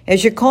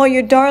 As you call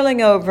your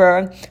darling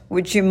over,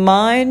 would you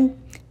mind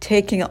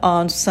taking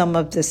on some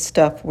of this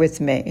stuff with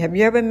me? Have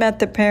you ever met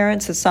the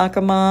parents, the soccer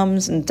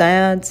moms and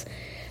dads,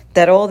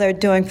 that all they're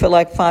doing for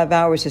like 5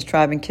 hours is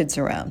driving kids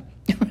around?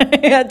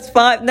 That's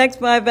next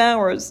 5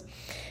 hours.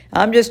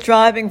 I'm just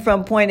driving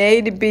from point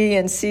A to B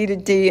and C to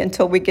D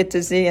until we get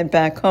to Z and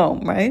back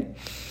home, right?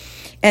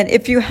 And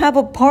if you have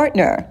a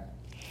partner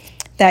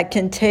that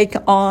can take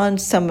on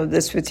some of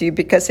this with you,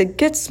 because it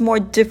gets more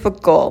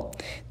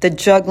difficult, the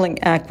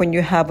juggling act, when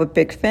you have a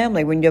big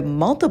family, when you have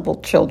multiple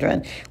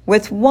children.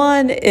 With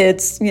one,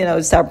 it's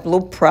our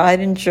little pride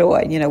and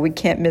joy. We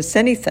can't miss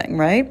anything,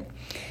 right?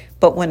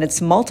 But when it's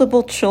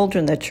multiple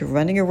children that you're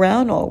running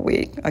around all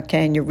week,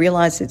 okay, and you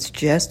realize it's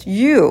just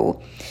you,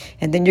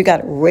 and then you got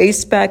to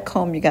race back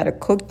home, you got to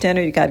cook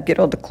dinner, you got to get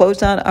all the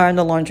clothes out, iron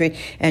the laundry,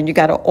 and you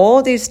got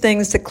all these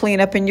things to clean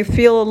up, and you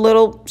feel a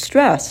little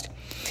stressed.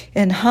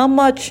 And how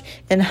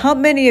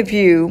many of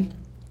you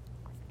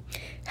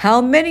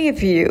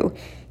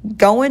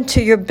go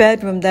into your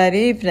bedroom that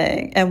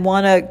evening and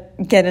want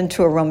to get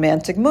into a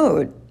romantic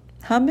mood?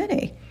 How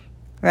many,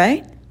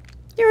 right?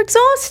 You're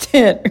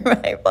exhausted,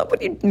 right? What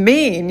do you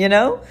mean,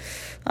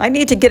 I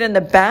need to get in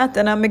the bath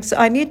and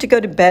I need to go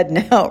to bed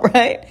now,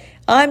 right?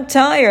 I'm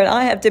tired.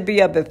 I have to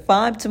be up at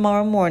 5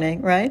 tomorrow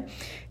morning, right?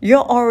 You're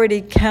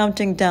already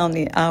counting down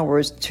the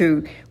hours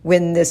to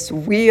when this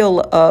wheel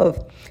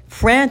of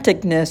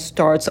franticness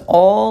starts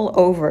all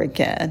over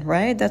again,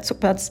 right?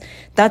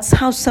 That's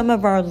how some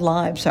of our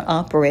lives are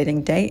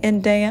operating day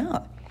in, day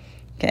out,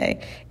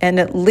 okay? And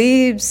it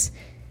leaves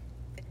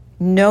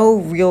no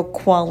real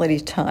quality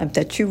time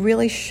that you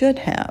really should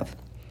have,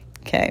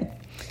 okay?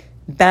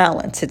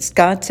 Balance. It's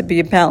got to be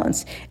a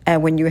balance.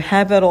 And when you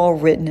have it all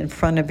written in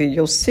front of you,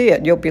 you'll see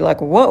it. You'll be like,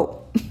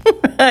 whoa,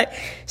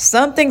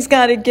 something's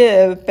got to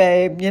give,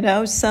 babe.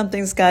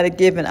 Something's got to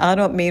give. And I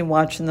don't mean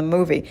watching the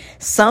movie.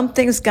 Some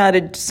things have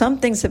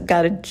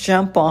got to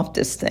jump off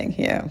this thing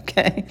here,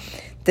 okay?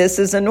 This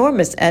is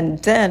enormous. And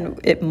then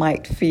it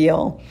might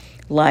feel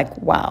like,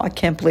 wow, I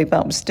can't believe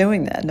I was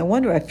doing that. No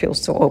wonder I feel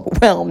so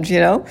overwhelmed,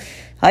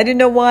 I didn't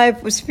know why I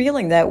was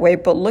feeling that way,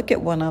 but look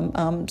at when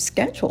I'm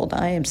scheduled.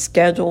 I am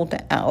scheduled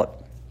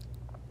out.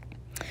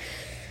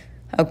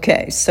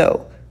 Okay,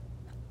 so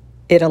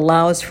It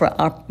allows for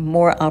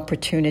more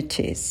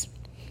opportunities,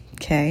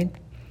 okay?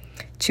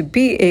 To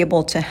be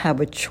able to have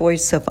a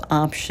choice of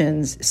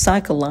options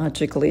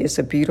psychologically is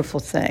a beautiful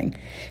thing.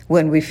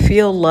 When we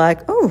feel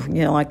like, oh,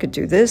 I could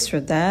do this or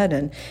that,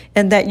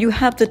 and that you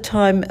have the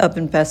time of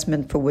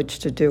investment for which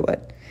to do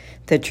it,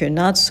 that you're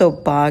not so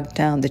bogged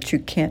down that you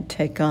can't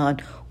take on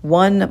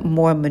one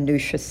more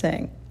minutia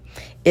thing.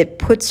 It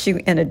puts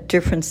you in a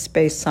different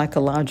space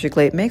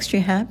psychologically. It makes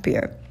you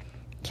happier,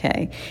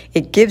 okay?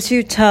 It gives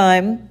you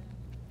time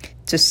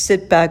to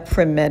sit back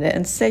for a minute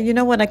and say, you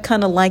know what, I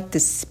kind of like the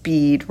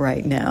speed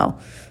right now,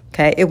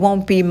 okay? It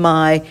won't be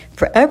my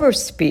forever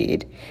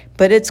speed,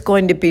 but it's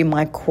going to be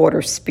my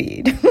quarter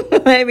speed.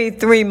 Maybe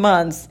 3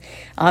 months,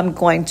 I'm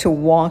going to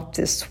walk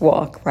this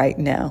walk right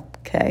now,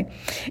 okay?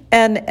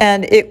 And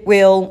it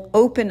will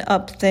open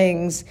up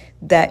things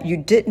that you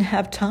didn't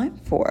have time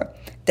for,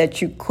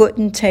 that you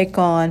couldn't take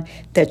on,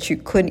 that you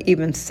couldn't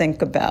even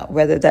think about,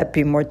 whether that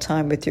be more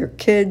time with your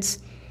kids,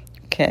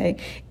 okay,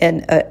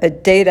 and a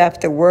date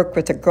after work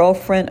with a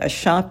girlfriend, a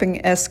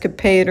shopping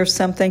escapade or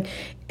something.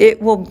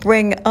 It will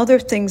bring other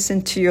things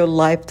into your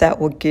life that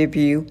will give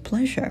you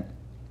pleasure.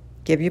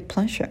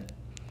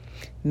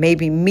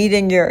 Maybe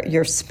meeting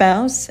your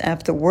spouse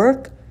after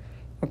work,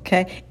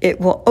 okay?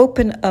 It will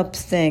open up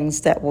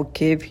things that will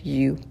give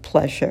you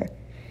pleasure.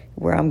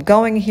 Where I'm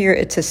going here,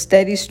 it's a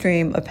steady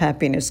stream of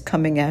happiness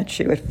coming at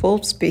you at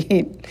full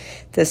speed.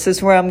 This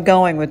is where I'm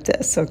going with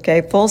this,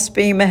 okay? Full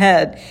steam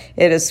ahead.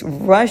 It is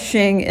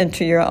rushing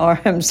into your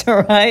arms,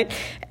 all right?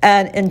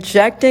 And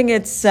injecting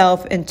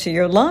itself into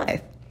your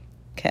life,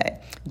 okay?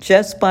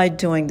 Just by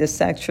doing this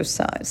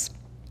exercise,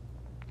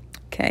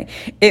 okay?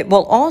 It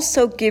will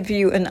also give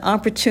you an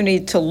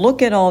opportunity to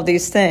look at all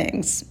these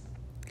things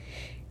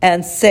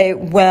and say,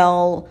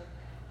 well,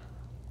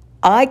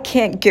 I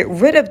can't get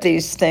rid of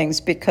these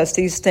things because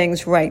these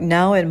things right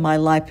now in my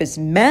life is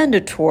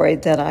mandatory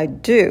that I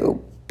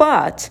do.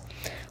 But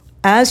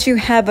as you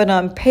have it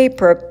on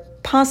paper,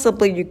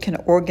 possibly you can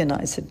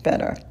organize it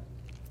better.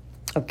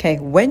 Okay,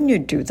 when you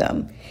do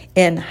them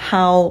and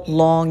how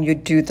long you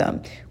do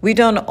them. We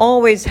don't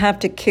always have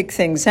to kick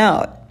things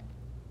out,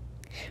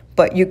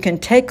 but you can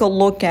take a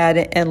look at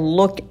it and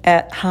look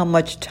at how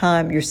much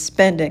time you're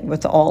spending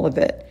with all of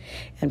it.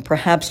 And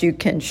perhaps you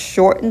can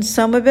shorten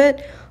some of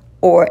it,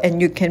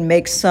 and you can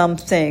make some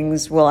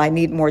things, well, I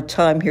need more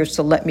time here,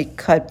 so let me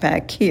cut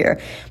back here.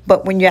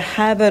 But when you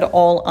have it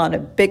all on a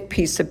big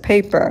piece of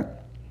paper,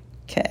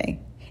 okay,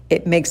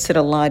 it makes it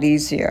a lot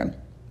easier.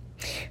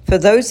 For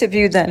those of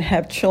you that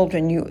have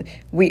children,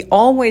 we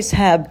always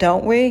have,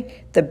 don't we,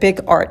 the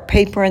big art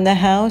paper in the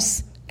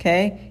house,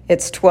 okay?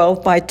 It's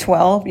 12 by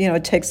 12,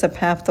 it takes up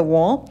half the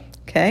wall,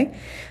 okay?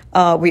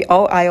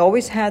 I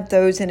always had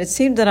those, and it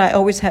seemed that I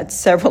always had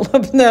several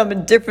of them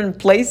in different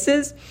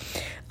places.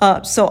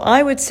 So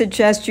I would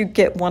suggest you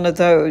get one of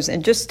those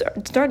and just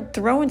start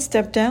throwing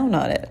stuff down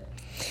on it.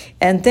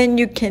 And then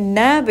you can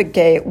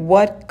navigate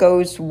what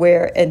goes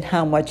where and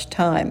how much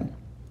time.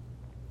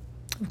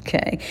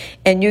 Okay.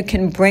 And you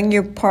can bring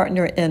your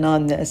partner in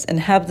on this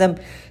and have them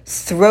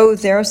throw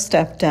their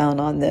stuff down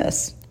on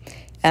this.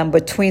 And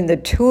between the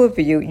two of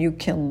you, you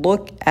can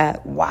look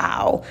at,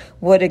 wow,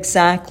 what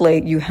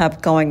exactly you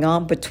have going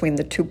on between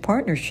the two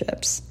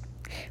partnerships.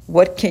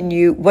 What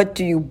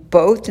do you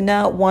both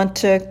now want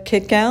to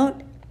kick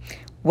out?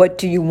 What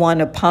do you want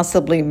to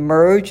possibly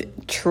merge,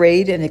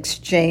 trade, and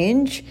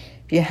exchange?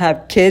 If you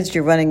have kids,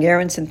 you're running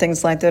errands and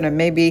things like that, or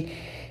maybe,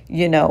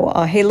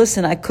 hey,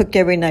 listen, I cook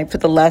every night for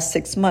the last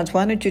 6 months.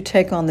 Why don't you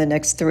take on the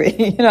next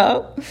 3,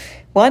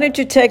 Why don't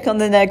you take on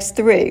the next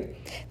 3?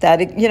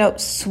 That,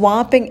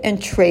 swapping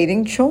and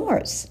trading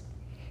chores,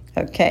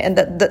 okay? And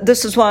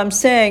this is why I'm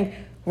saying,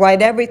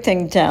 write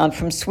everything down,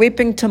 from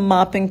sweeping to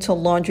mopping to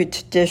laundry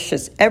to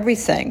dishes,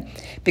 everything.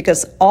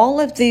 Because all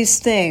of these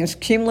things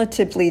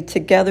cumulatively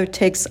together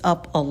takes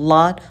up a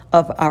lot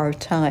of our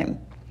time.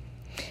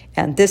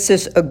 And this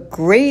is a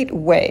great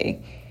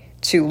way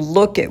to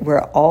look at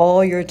where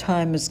all your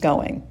time is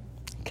going,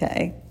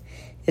 okay?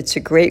 It's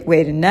a great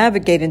way to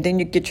navigate, and then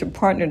you get your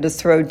partner to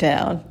throw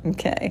down,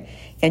 okay?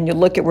 And you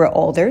look at where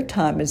all their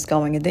time is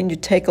going, and then you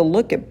take a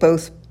look at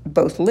both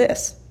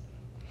lists.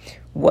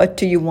 What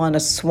do you want to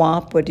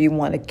swap? What do you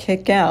want to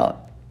kick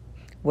out?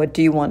 What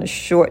do you want to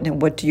shorten?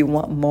 And what do you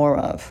want more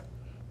of?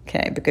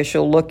 Okay, because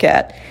you'll look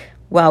at,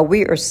 wow,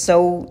 we are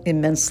so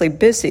immensely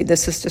busy.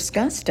 This is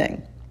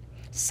disgusting.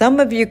 Some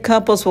of you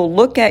couples will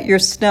look at your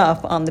stuff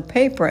on the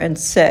paper and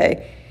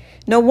say,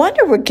 no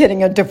wonder we're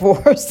getting a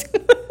divorce.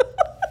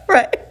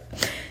 Right?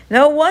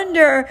 No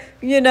wonder,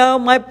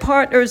 my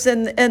partner's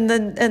in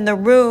the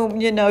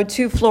room,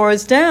 2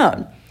 floors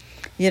down.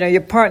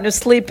 Your partner's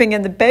sleeping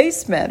in the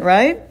basement,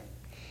 right?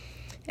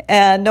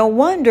 And no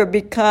wonder,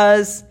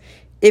 because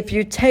if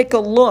you take a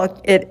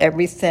look at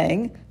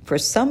everything, for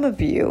some of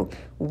you,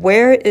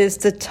 where is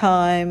the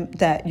time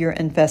that you're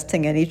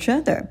investing in each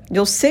other?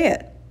 You'll see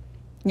it.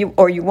 You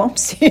won't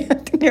see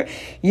it.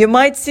 You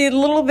might see it a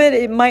little bit.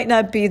 It might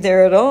not be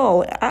there at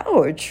all.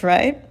 Ouch,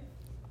 right?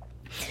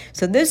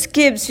 So this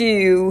gives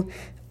you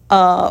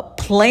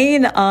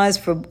plain eyes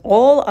for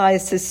all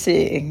eyes to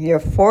see, your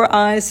four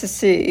eyes to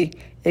see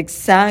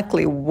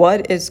exactly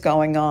what is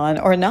going on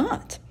or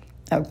not.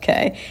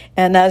 Okay?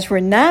 And as we're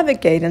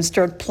navigating and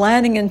start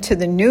planning into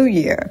the new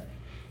year,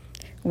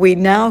 we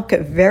now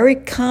could very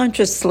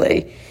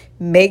consciously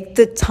make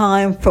the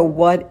time for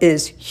what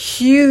is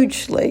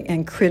hugely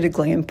and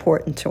critically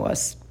important to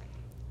us.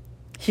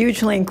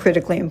 Hugely and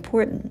critically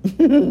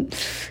important.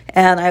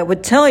 And I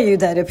would tell you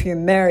that if you're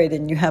married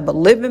and you have a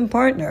live-in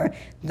partner,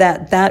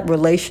 that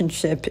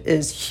relationship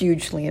is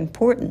hugely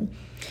important.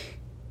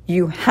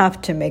 You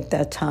have to make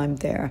that time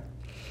there.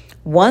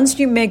 Once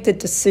you make the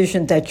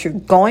decision that you're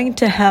going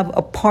to have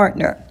a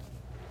partner,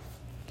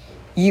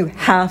 you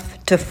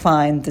have to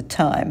find the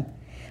time.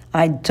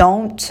 I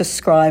don't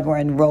subscribe or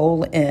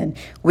enroll in.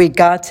 We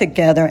got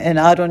together and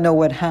I don't know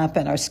what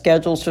happened. Our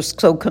schedules are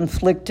so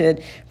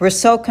conflicted. We're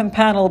so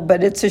compatible,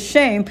 but it's a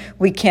shame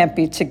we can't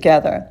be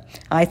together.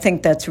 I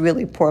think that's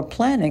really poor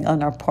planning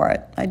on our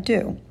part. I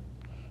do.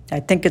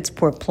 I think it's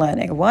poor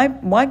planning.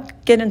 Why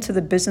get into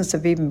the business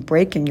of even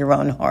breaking your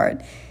own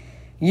heart?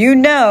 You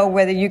know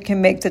whether you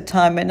can make the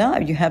time or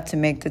not. You have to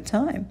make the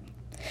time.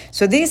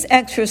 So these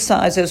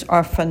exercises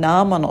are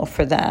phenomenal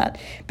for that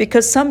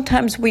because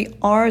sometimes we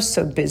are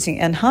so busy,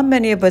 and how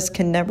many of us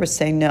can never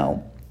say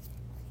no?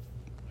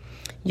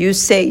 You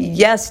say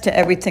yes to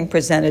everything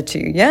presented to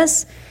you.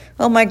 Yes?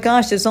 Oh my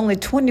gosh, there's only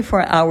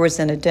 24 hours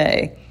in a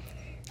day.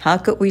 How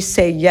could we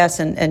say yes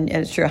and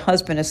as your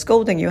husband is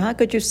scolding you, how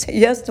could you say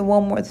yes to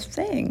one more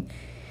thing?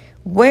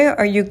 Where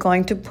are you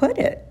going to put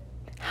it?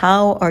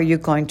 How are you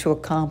going to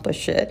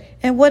accomplish it?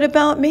 And what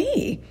about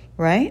me,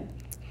 right?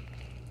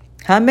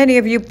 How many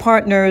of you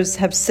partners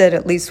have said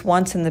at least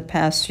once in the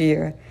past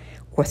year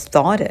or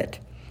thought it?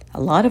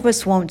 A lot of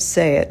us won't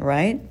say it,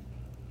 right?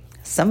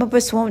 Some of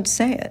us won't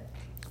say it.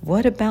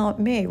 What about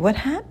me? What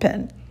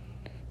happened?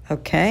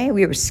 Okay,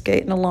 we were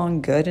skating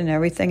along good and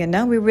everything, and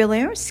now we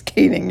really are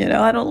skating.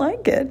 I don't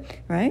like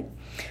it, right?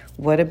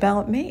 What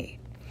about me?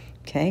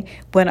 Okay,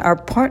 when our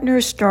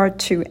partners start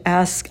to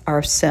ask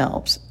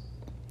ourselves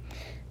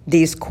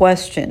these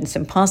questions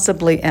and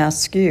possibly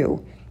ask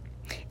you,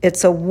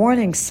 it's a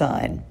warning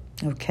sign.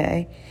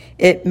 Okay,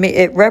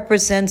 it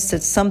represents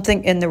that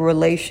something in the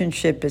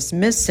relationship is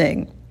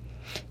missing.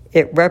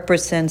 It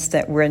represents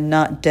that we're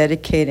not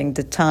dedicating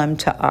the time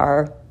to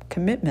our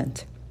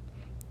commitment.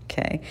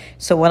 Okay,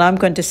 so what I'm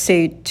going to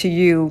say to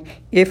you,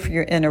 if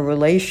you're in a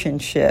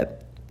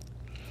relationship,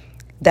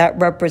 that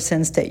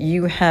represents that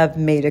you have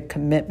made a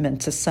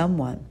commitment to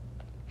someone.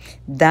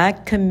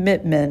 That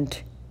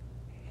commitment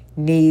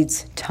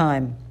needs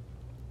time.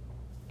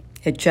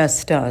 It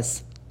just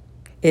does.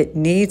 It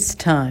needs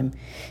time.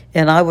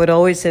 And I would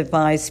always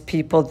advise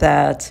people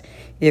that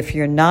if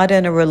you're not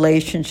in a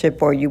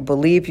relationship or you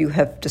believe you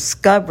have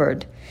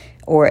discovered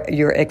or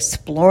you're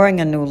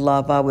exploring a new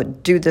love, I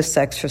would do this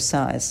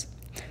exercise.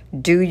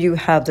 Do you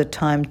have the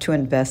time to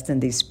invest in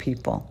these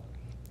people?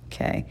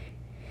 Okay.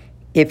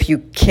 If you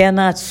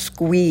cannot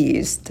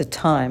squeeze the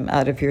time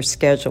out of your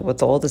schedule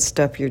with all the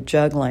stuff you're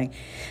juggling,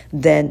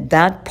 then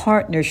that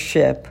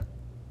partnership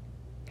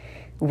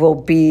will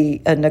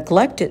be a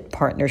neglected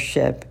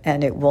partnership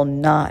and it will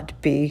not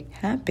be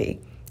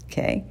happy.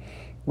 Okay,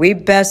 we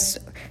best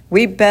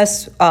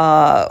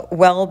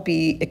well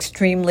be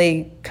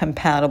extremely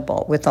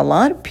compatible with a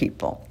lot of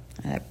people.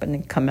 I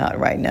happen to come out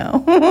right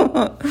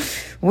now.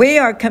 We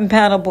are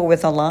compatible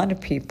with a lot of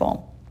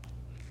people.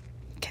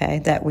 Okay,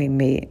 that we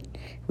meet.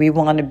 We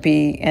want to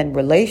be in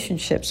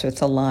relationships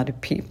with a lot of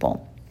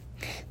people.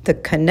 The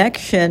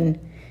connection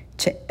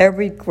to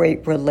every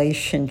great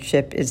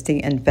relationship is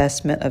the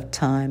investment of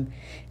time.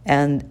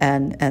 And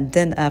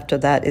then after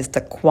that is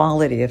the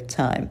quality of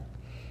time.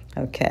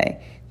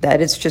 Okay.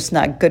 That it's just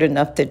not good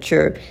enough that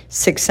you're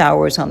 6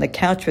 hours on the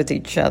couch with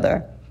each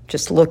other,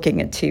 just looking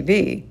at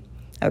TV.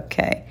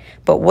 Okay.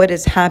 But what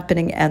is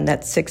happening in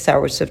that 6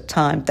 hours of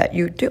time that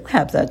you do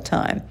have that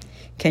time?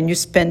 Can you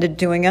spend it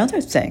doing other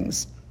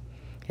things?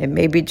 And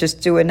maybe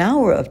just do an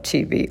hour of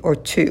TV or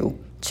 2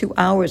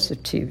 hours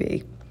of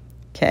TV.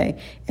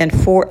 Okay, and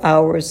 4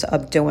 hours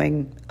of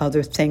doing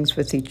other things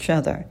with each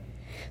other.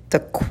 The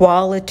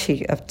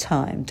quality of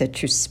time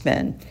that you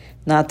spend,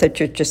 not that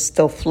you're just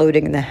still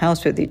floating in the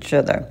house with each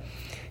other,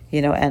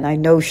 and I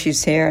know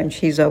she's here and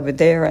she's over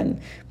there,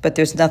 but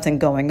there's nothing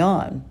going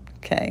on,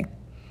 okay?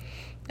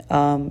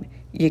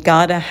 You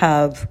got to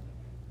have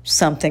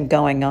something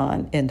going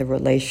on in the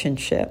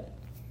relationship,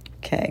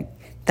 okay?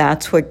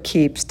 That's what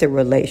keeps the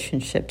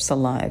relationships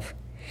alive.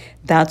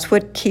 That's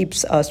what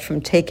keeps us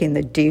from taking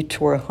the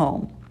detour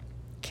home.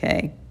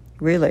 Okay,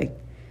 really.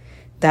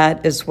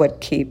 That is what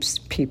keeps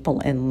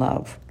people in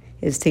love,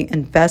 is the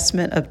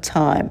investment of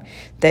time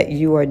that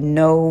you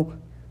know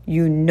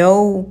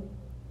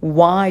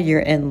why you're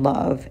in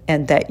love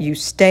and that you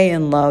stay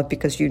in love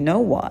because you know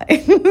why.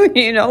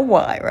 You know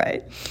why,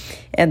 right?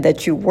 And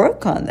that you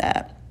work on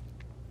that.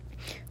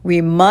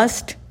 We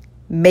must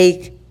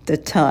make the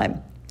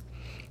time.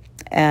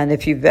 And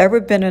if you've ever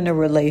been in a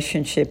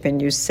relationship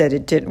and you said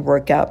it didn't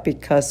work out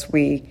because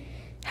we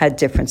had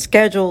different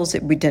schedules,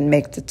 we didn't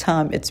make the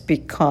time, it's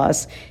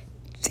because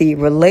the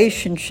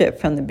relationship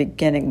from the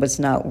beginning was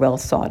not well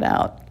thought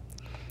out.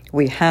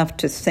 We have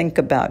to think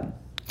about,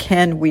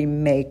 can we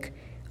make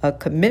a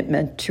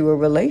commitment to a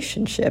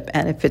relationship?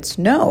 And if it's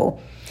no,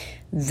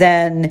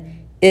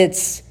 then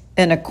it's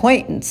an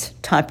acquaintance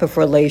type of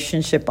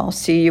relationship. I'll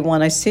see you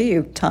when I see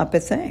you type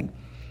of thing.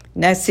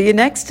 Now, see you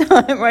next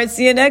time, right?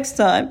 See you next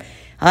time.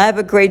 I have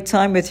a great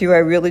time with you. I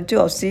really do.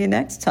 I'll see you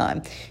next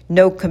time.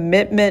 No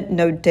commitment,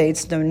 no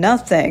dates, no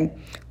nothing,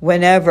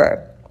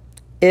 whenever,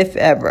 if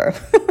ever.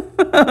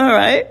 All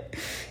right?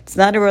 It's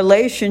not a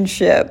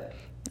relationship.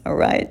 All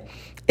right?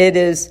 It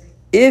is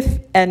if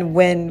and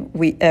when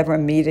we ever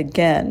meet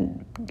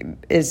again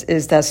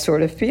is that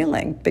sort of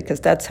feeling, because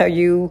that's how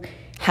you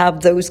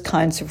have those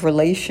kinds of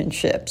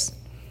relationships,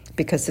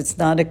 because it's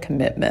not a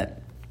commitment.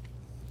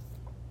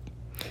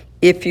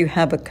 If you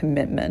have a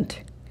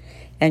commitment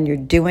and you're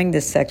doing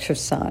this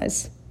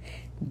exercise,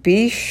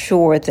 be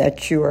sure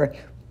that you're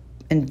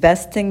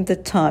investing the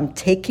time,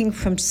 taking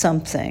from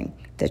something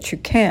that you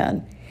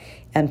can,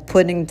 and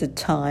putting the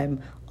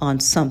time on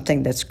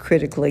something that's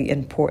critically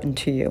important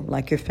to you,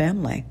 like your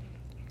family,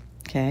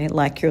 okay,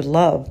 like your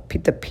love,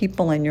 the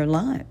people in your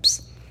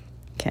lives,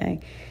 okay?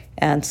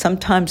 And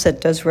sometimes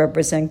that does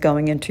represent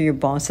going into your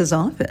boss's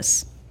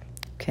office,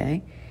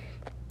 okay?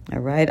 All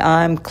right,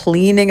 I'm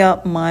cleaning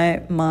up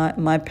my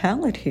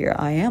palette here.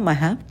 I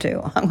have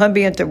to. I'm going to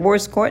be in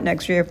divorce court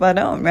next year if I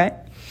don't, right?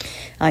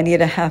 I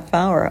need a half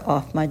hour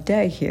off my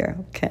day here,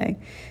 okay?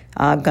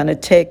 I'm going to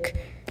take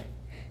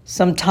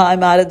some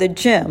time out of the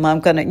gym. I'm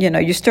going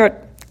to, you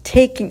start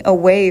taking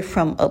away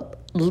from a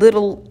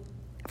little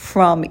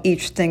from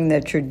each thing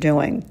that you're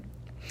doing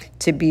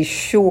to be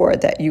sure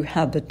that you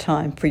have the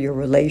time for your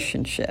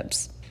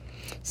relationships.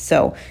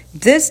 So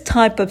this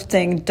type of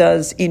thing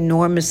does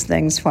enormous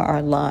things for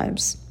our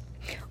lives,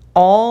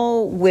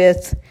 all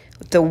with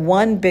the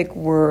one big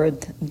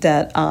word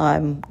that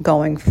I'm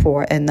going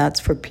for, and that's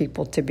for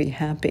people to be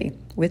happy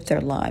with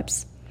their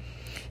lives.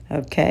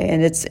 Okay,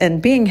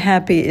 and being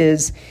happy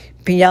is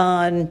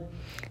beyond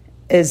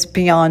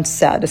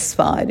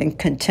satisfied and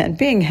content.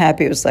 Being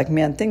happy was like,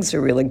 man, things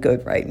are really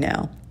good right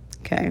now.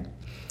 Okay.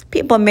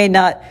 People may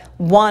not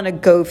want to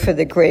go for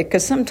the great,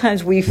 because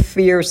sometimes we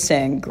fear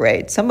saying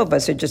great. Some of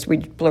us we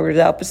blurt it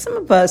out, but some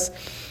of us,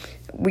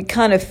 we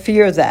kind of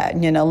fear that,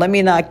 let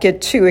me not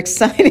get too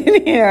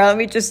excited here. Let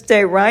me just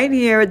stay right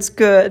here. It's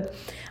good.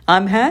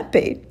 I'm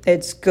happy.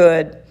 It's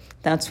good.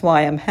 That's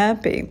why I'm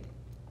happy.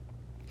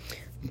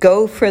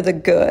 Go for the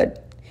good,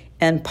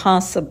 and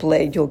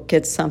possibly you'll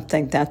get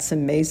something that's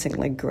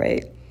amazingly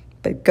great.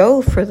 But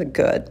go for the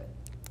good.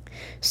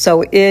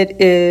 So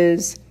it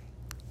is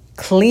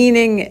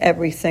cleaning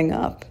everything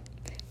up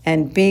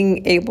and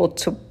being able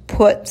to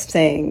put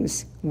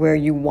things where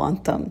you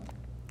want them.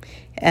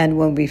 And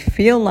when we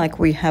feel like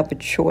we have a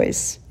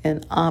choice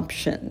and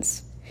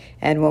options,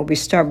 and when we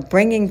start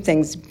bringing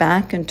things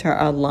back into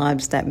our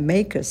lives that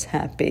make us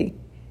happy,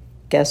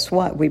 guess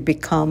what? We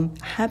become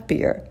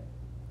happier,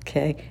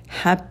 okay?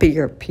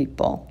 Happier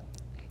people.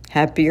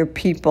 Happier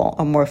people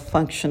are more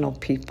functional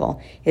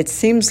people. It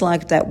seems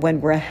like that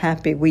when we're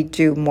happy, we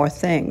do more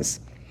things.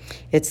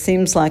 It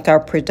seems like our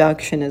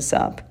production is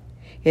up.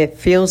 It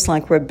feels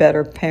like we're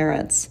better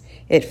parents.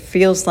 It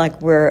feels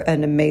like we're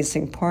an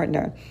amazing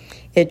partner.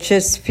 It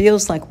just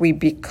feels like we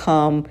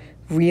become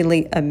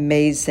really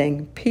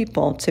amazing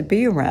people to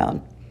be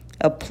around.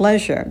 A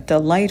pleasure,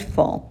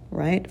 delightful,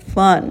 right?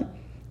 Fun,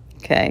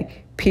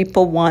 okay?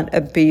 People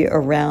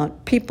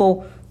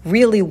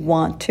really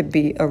want to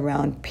be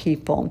around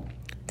people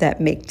that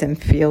make them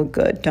feel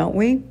good, don't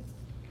we?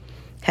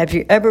 Have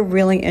you ever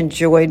really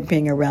enjoyed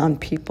being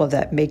around people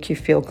that make you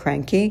feel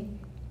cranky?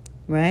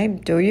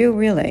 Right? Do you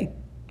really?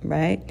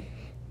 Right?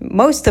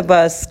 Most of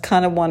us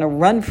kind of want to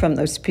run from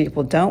those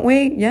people, don't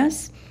we?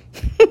 Yes?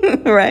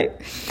 Right?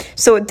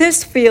 So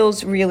this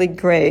feels really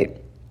great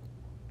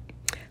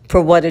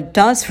for what it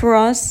does for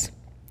us,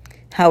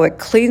 how it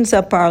cleans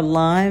up our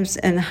lives,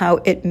 and how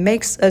it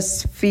makes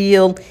us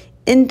feel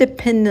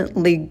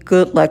independently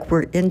good, like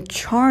we're in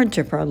charge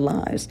of our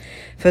lives.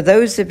 For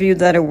those of you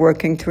that are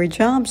working 3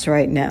 jobs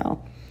right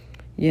now,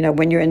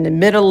 when you're in the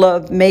middle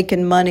of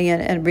making money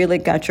and really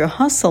got your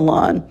hustle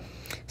on,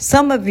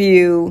 some of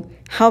you,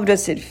 how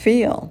does it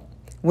feel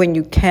when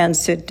you can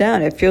sit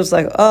down? It feels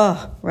like,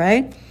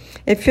 right?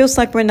 It feels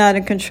like we're not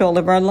in control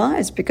of our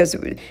lives because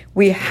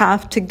we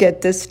have to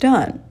get this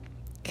done,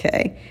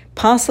 okay?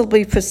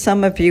 Possibly for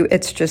some of you,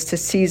 it's just a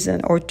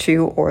season or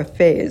 2 or a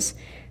phase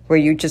where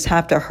you just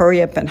have to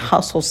hurry up and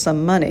hustle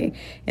some money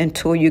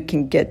until you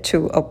can get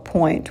to a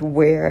point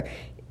where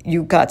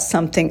you got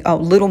something a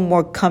little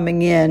more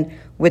coming in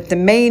with the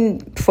main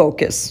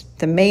focus,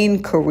 the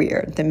main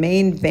career, the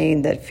main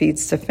vein that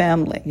feeds the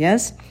family,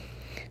 yes?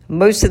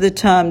 Most of the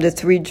time, the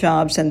 3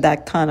 jobs and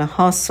that kind of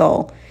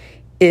hustle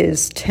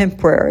is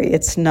temporary.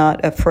 It's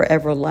not a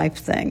forever life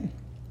thing,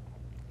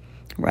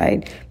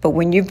 right? But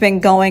when you've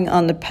been going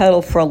on the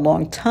pedal for a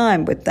long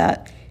time with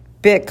that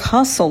big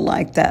hustle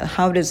like that,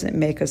 how does it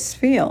make us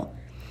feel?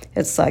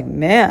 It's like,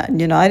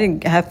 man, I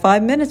didn't have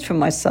 5 minutes for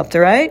myself,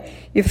 right?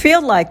 You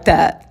feel like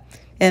that.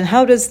 And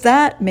how does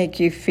that make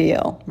you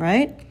feel,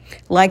 right?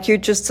 Like you're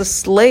just a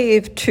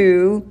slave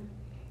to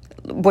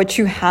what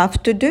you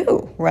have to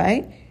do,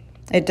 right?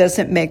 It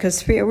doesn't make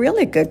us feel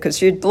really good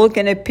because you're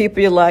looking at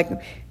people, you're like,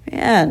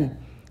 man,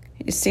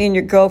 you're seeing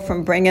your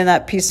girlfriend bring in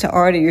that piece of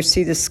art, or you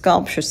see the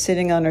sculpture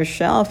sitting on her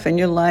shelf, and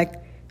you're like,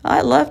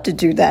 I love to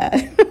do that,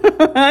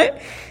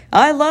 right?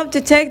 I love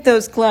to take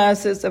those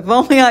classes. If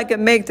only I could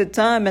make the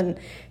time and,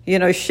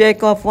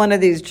 shake off one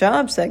of these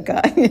jobs I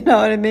got, you know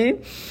what I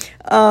mean?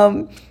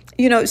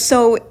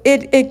 So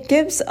it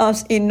gives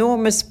us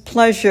enormous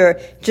pleasure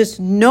just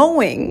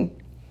knowing,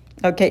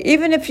 okay,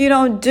 even if you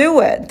don't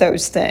do it,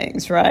 those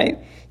things, right?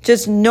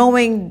 Just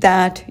knowing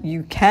that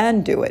you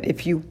can do it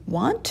if you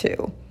want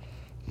to.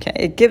 Okay,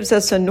 it gives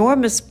us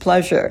enormous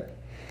pleasure.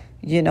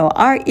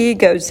 Our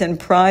egos and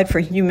pride for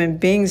human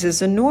beings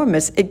is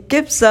enormous. It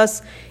gives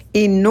us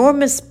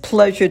enormous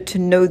pleasure to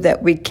know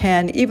that we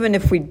can, even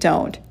if we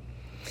don't.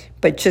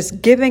 But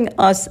just giving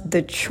us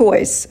the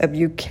choice of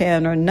you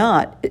can or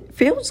not, it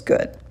feels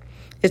good.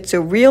 It's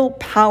a real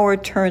power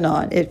turn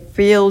on. It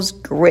feels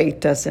great,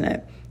 doesn't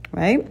it?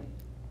 Right?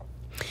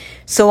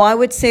 So I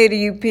would say to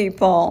you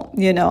people,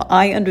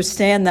 I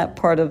understand that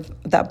part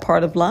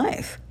of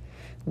life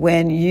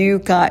when you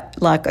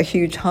got like a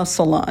huge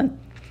hustle on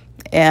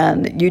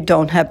and you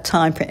don't have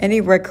time for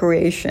any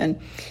recreation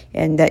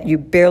and that you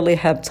barely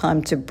have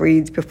time to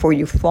breathe before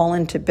you fall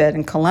into bed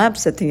and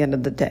collapse at the end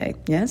of the day.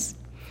 Yes?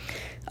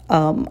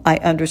 I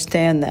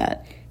understand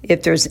that.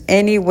 If there's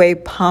any way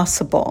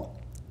possible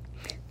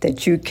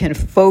that you can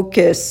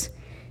focus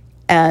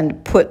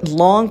and put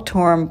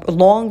long-term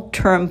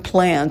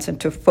plans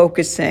into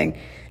focusing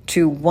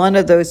to one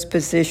of those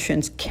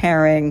positions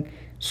carrying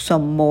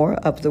some more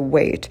of the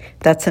weight.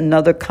 That's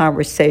another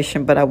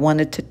conversation, but I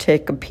wanted to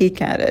take a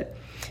peek at it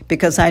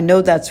because I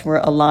know that's where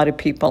a lot of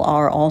people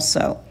are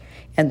also,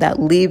 and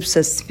that leaves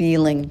us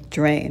feeling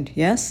drained,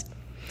 yes?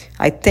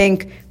 I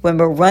think when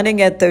we're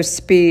running at those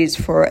speeds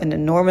for an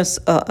enormous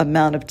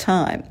amount of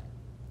time,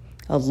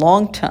 a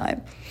long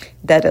time,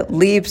 that it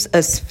leaves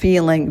us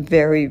feeling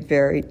very,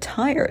 very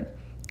tired,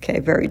 okay,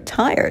 very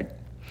tired.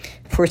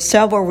 For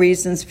several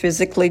reasons,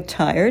 physically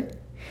tired,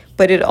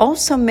 but it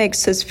also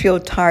makes us feel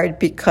tired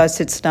because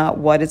it's not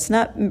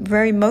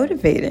very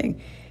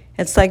motivating.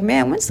 It's like,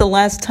 man, when's the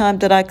last time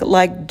that I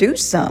could do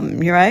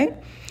something, right?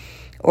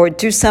 Or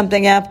do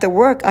something after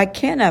work? I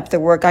can't after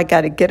work. I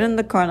got to get in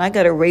the car and I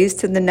got to race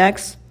to the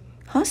next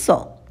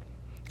hustle.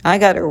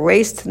 And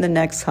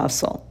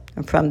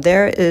from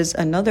there is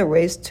another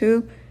race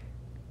to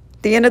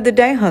the end of the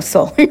day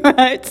hustle,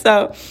 right?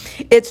 So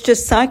it's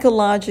just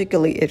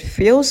psychologically, it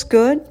feels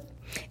good.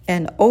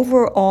 And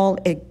overall,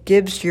 it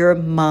gives your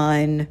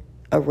mind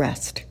a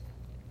rest.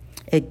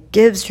 It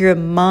gives your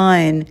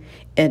mind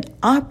an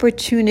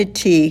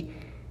opportunity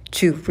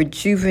to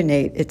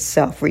rejuvenate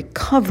itself,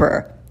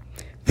 recover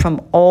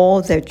from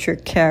all that you're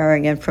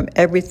carrying and from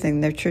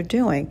everything that you're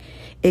doing.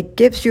 It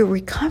gives you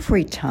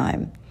recovery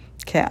time.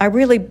 Okay, I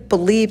really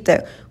believe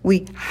that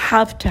we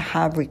have to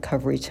have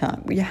recovery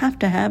time. We have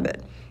to have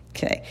it.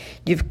 Okay,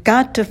 you've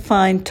got to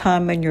find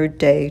time in your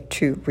day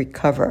to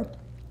recover.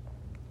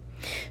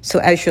 So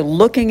as you're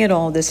looking at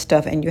all this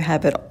stuff and you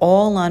have it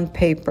all on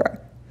paper,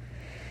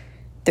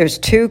 there's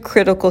three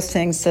critical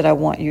things that I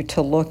want you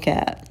to look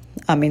at.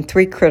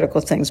 Three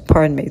critical things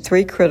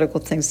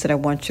that I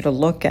want you to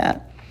look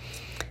at.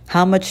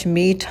 How much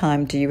me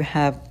time do you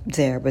have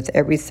there with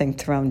everything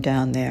thrown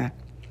down there?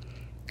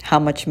 How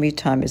much me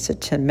time? Is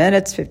it 10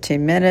 minutes,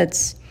 15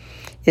 minutes?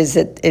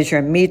 Is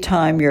your me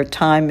time your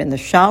time in the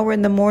shower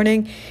in the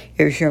morning?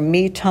 Is your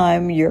me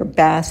time your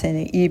bath in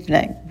the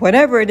evening?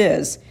 Whatever it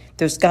is,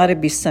 there's got to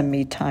be some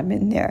me time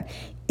in there.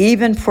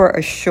 Even for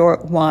a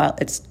short while,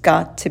 it's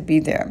got to be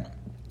there.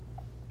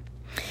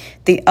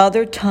 The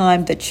other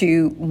time that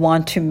you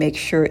want to make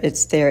sure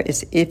it's there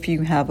is if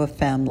you have a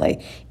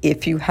family,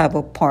 if you have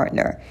a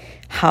partner,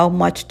 how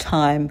much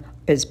time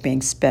is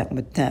being spent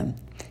with them.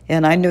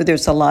 And I know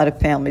there's a lot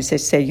of families that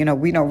say,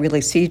 we don't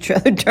really see each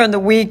other during the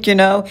week,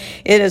 It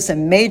is a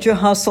major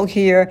hustle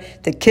here.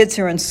 The kids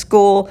are in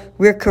school.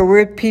 We're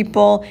career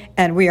people,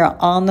 and we are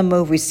on the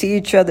move. We see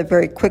each other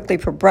very quickly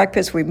for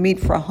breakfast. We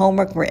meet for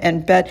homework. We're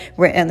in bed.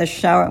 We're in the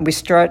shower, and we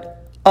start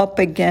up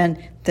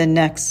again the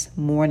next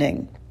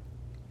morning.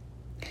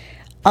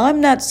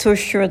 I'm not so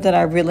sure that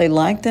I really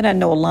like that. I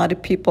know a lot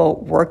of people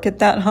work at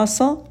that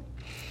hustle.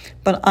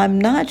 But I'm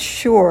not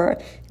sure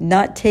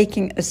not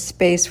taking a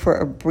space for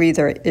a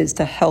breather is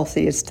the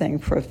healthiest thing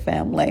for a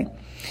family.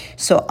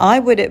 So I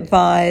would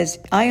advise,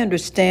 I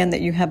understand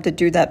that you have to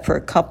do that for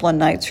a couple of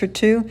nights or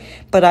two,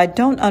 but I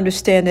don't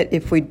understand it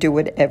if we do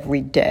it every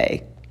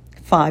day,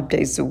 5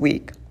 days a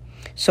week.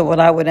 So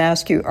what I would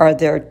ask you, are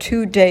there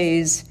 2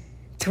 days,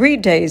 3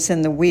 days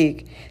in the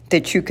week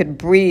that you could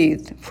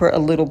breathe for a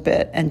little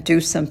bit and do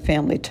some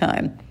family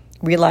time,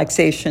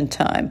 relaxation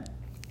time?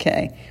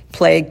 Okay,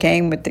 play a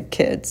game with the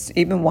kids,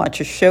 even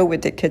watch a show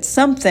with the kids,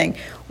 something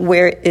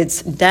where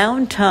it's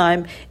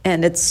downtime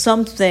and it's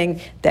something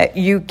that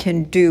you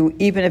can do,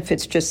 even if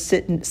it's just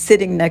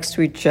sitting next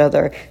to each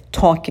other,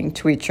 talking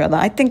to each other.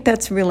 I think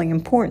that's really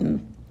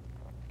important.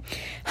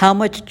 How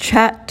much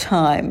chat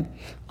time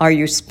are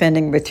you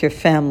spending with your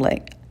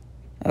family?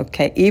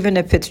 Okay, even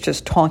if it's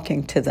just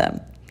talking to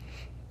them.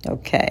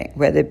 Okay,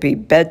 whether it be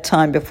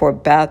bedtime before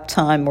bath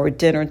time or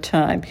dinner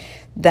time,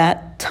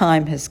 that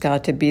time has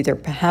got to be there.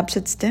 Perhaps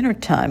it's dinner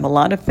time. A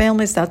lot of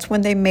families, that's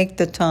when they make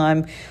the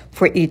time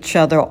for each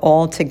other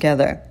all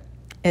together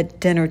at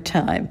dinner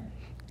time.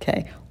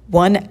 Okay,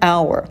 1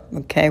 hour,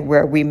 okay,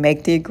 where we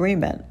make the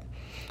agreement.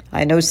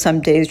 I know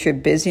some days you're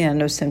busy, I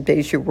know some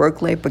days you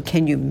work late, but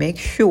can you make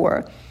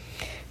sure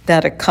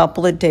that a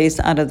couple of days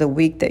out of the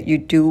week that you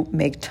do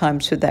make time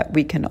so that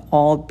we can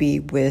all be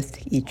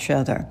with each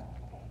other?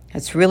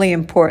 It's really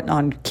important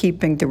on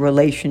keeping the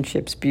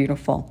relationships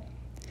beautiful.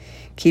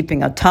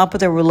 Keeping on top of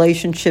the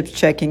relationships,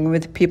 checking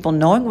with people,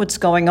 knowing what's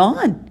going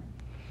on.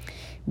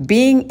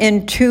 Being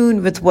in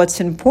tune with what's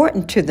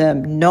important to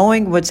them,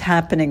 knowing what's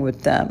happening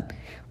with them,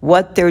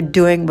 what they're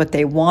doing, what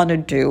they want to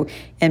do,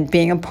 and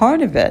being a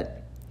part of it.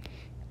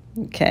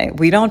 Okay,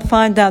 we don't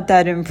find out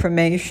that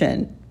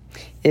information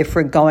if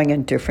we're going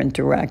in different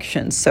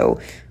directions. So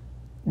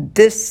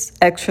this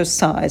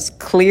exercise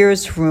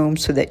clears room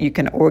so that you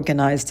can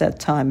organize that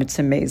time. It's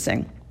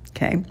amazing.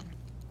 Okay.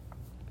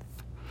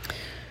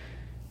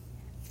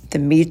 The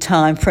me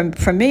time,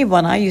 for me,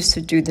 when I used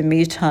to do the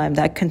me time,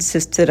 that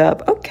consisted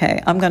of, okay,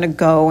 I'm going to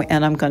go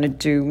and I'm going to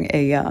do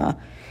a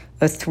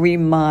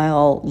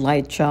 3-mile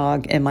light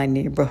jog in my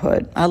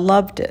neighborhood. I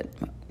loved it.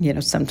 You know,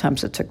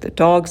 sometimes I took the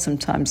dog,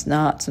 sometimes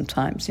not,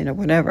 sometimes,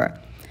 whatever.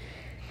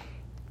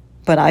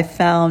 But I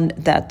found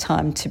that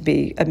time to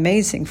be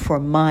amazing for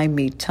my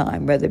me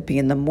time, whether it be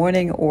in the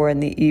morning or in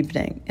the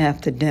evening,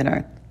 after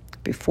dinner,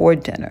 before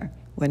dinner,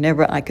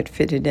 whenever I could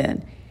fit it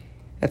in.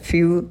 A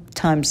few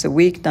times a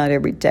week, not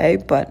every day,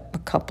 but a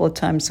couple of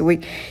times a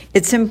week.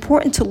 It's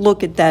important to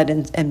look at that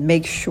and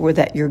make sure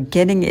that you're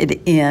getting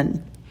it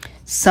in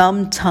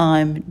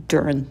sometime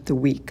during the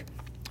week,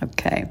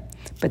 okay?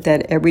 But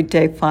that every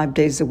day, 5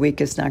 days a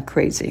week is not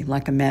crazy,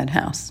 like a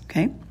madhouse,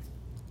 okay?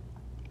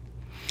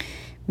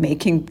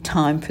 Making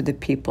time for the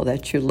people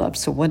that you love.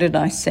 So what did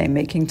I say?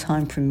 Making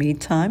time for me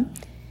time,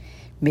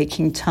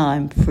 making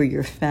time for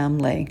your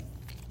family,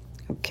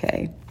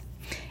 okay?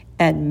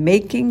 And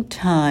making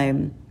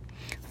time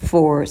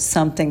for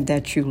something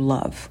that you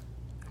love,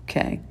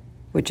 okay?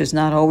 Which is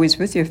not always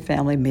with your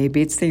family.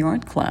 Maybe it's the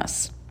art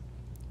class,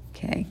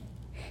 okay?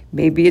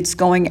 Maybe it's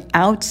going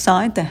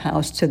outside the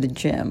house to the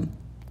gym,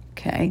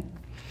 okay?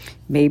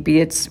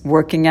 Maybe it's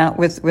working out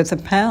with a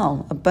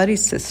pal, a buddy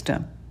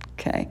system,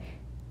 okay?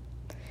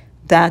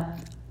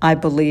 That, I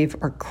believe,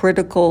 are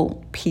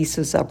critical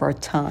pieces of our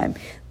time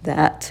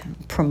that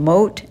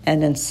promote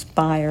and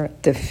inspire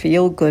the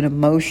feel-good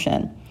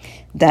emotion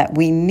that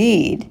we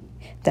need,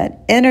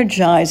 that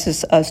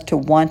energizes us to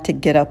want to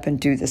get up and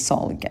do this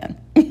all again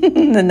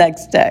the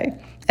next day,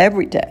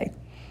 every day.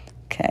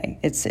 Okay,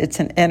 it's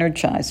an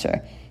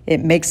energizer. It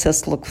makes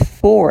us look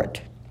forward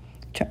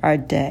to our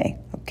day,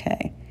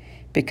 okay,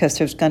 because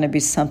there's going to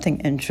be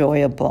something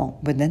enjoyable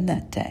within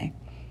that day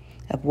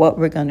of what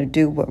we're going to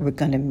do, what we're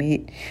going to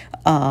meet.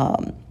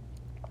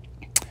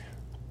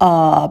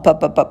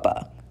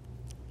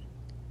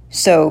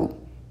 So,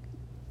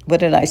 what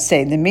did I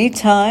say? The me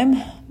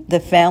time, the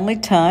family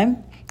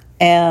time,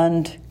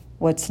 and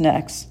what's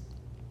next?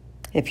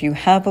 If you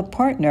have a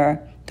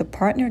partner, the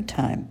partner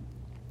time,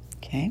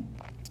 okay?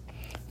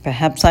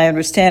 Perhaps I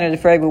understand it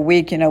for every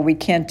week, we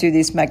can't do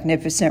these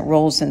magnificent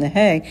rolls in the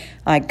hay.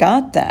 I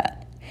got that.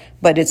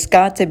 But it's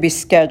got to be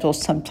scheduled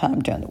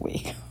sometime during the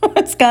week.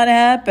 It's got to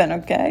happen,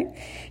 okay?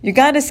 You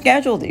got to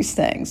schedule these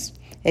things.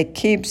 It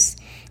keeps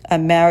a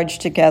marriage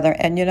together.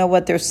 And you know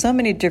what? There's so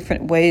many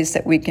different ways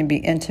that we can be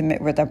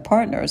intimate with our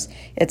partners.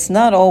 It's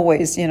not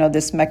always,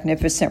 this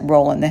magnificent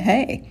roll in the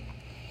hay.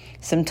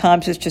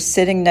 Sometimes it's just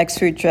sitting next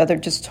to each other,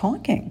 just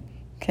talking,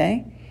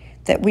 okay?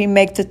 That we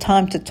make the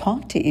time to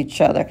talk to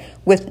each other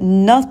with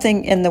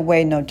nothing in the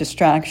way, no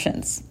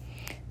distractions.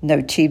 No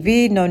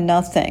TV, no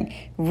nothing.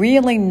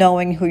 Really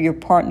knowing who your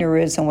partner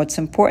is and what's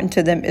important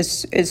to them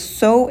is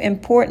so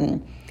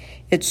important.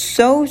 It's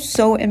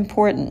so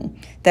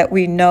important that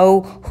we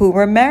know who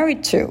we're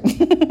married to,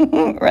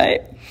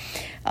 right?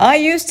 I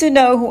used to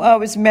know who I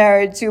was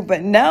married to,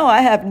 but now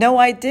I have no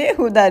idea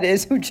who that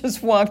is who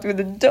just walked through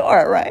the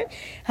door, right?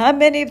 How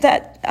many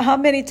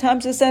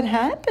times has that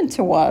happened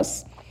to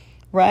us,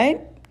 right?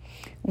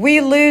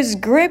 We lose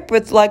grip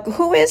with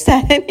who is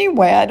that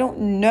anyway? I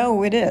don't know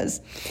who it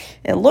is.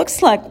 It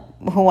looks like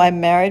who I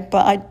married,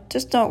 but I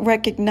just don't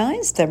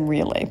recognize them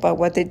really by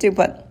what they do.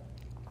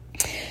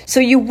 So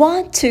you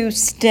want to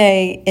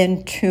stay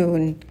in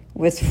tune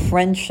with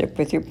friendship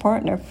with your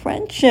partner.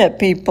 Friendship,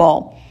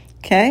 people,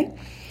 okay?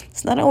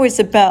 It's not always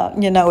about,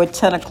 at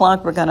 10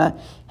 o'clock we're going to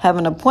have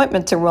an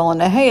appointment to roll in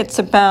the hay. It's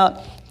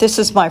about, this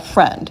is my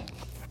friend,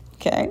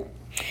 okay?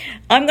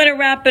 I'm going to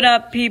wrap it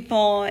up,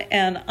 people,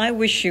 and I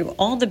wish you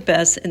all the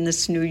best in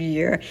this new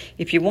year.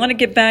 If you want to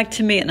get back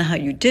to me and how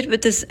you did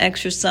with this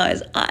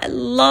exercise, I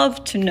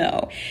love to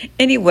know.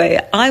 Anyway,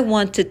 I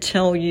want to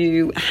tell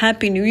you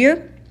Happy New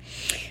Year.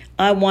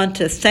 I want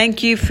to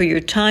thank you for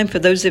your time. For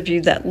those of you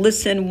that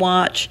listen,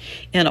 watch,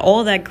 and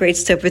all that great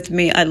stuff with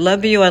me, I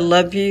love you. I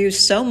love you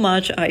so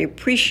much. I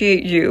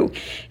appreciate you.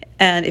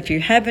 And if you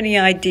have any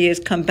ideas,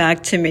 come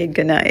back to me.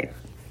 Good night.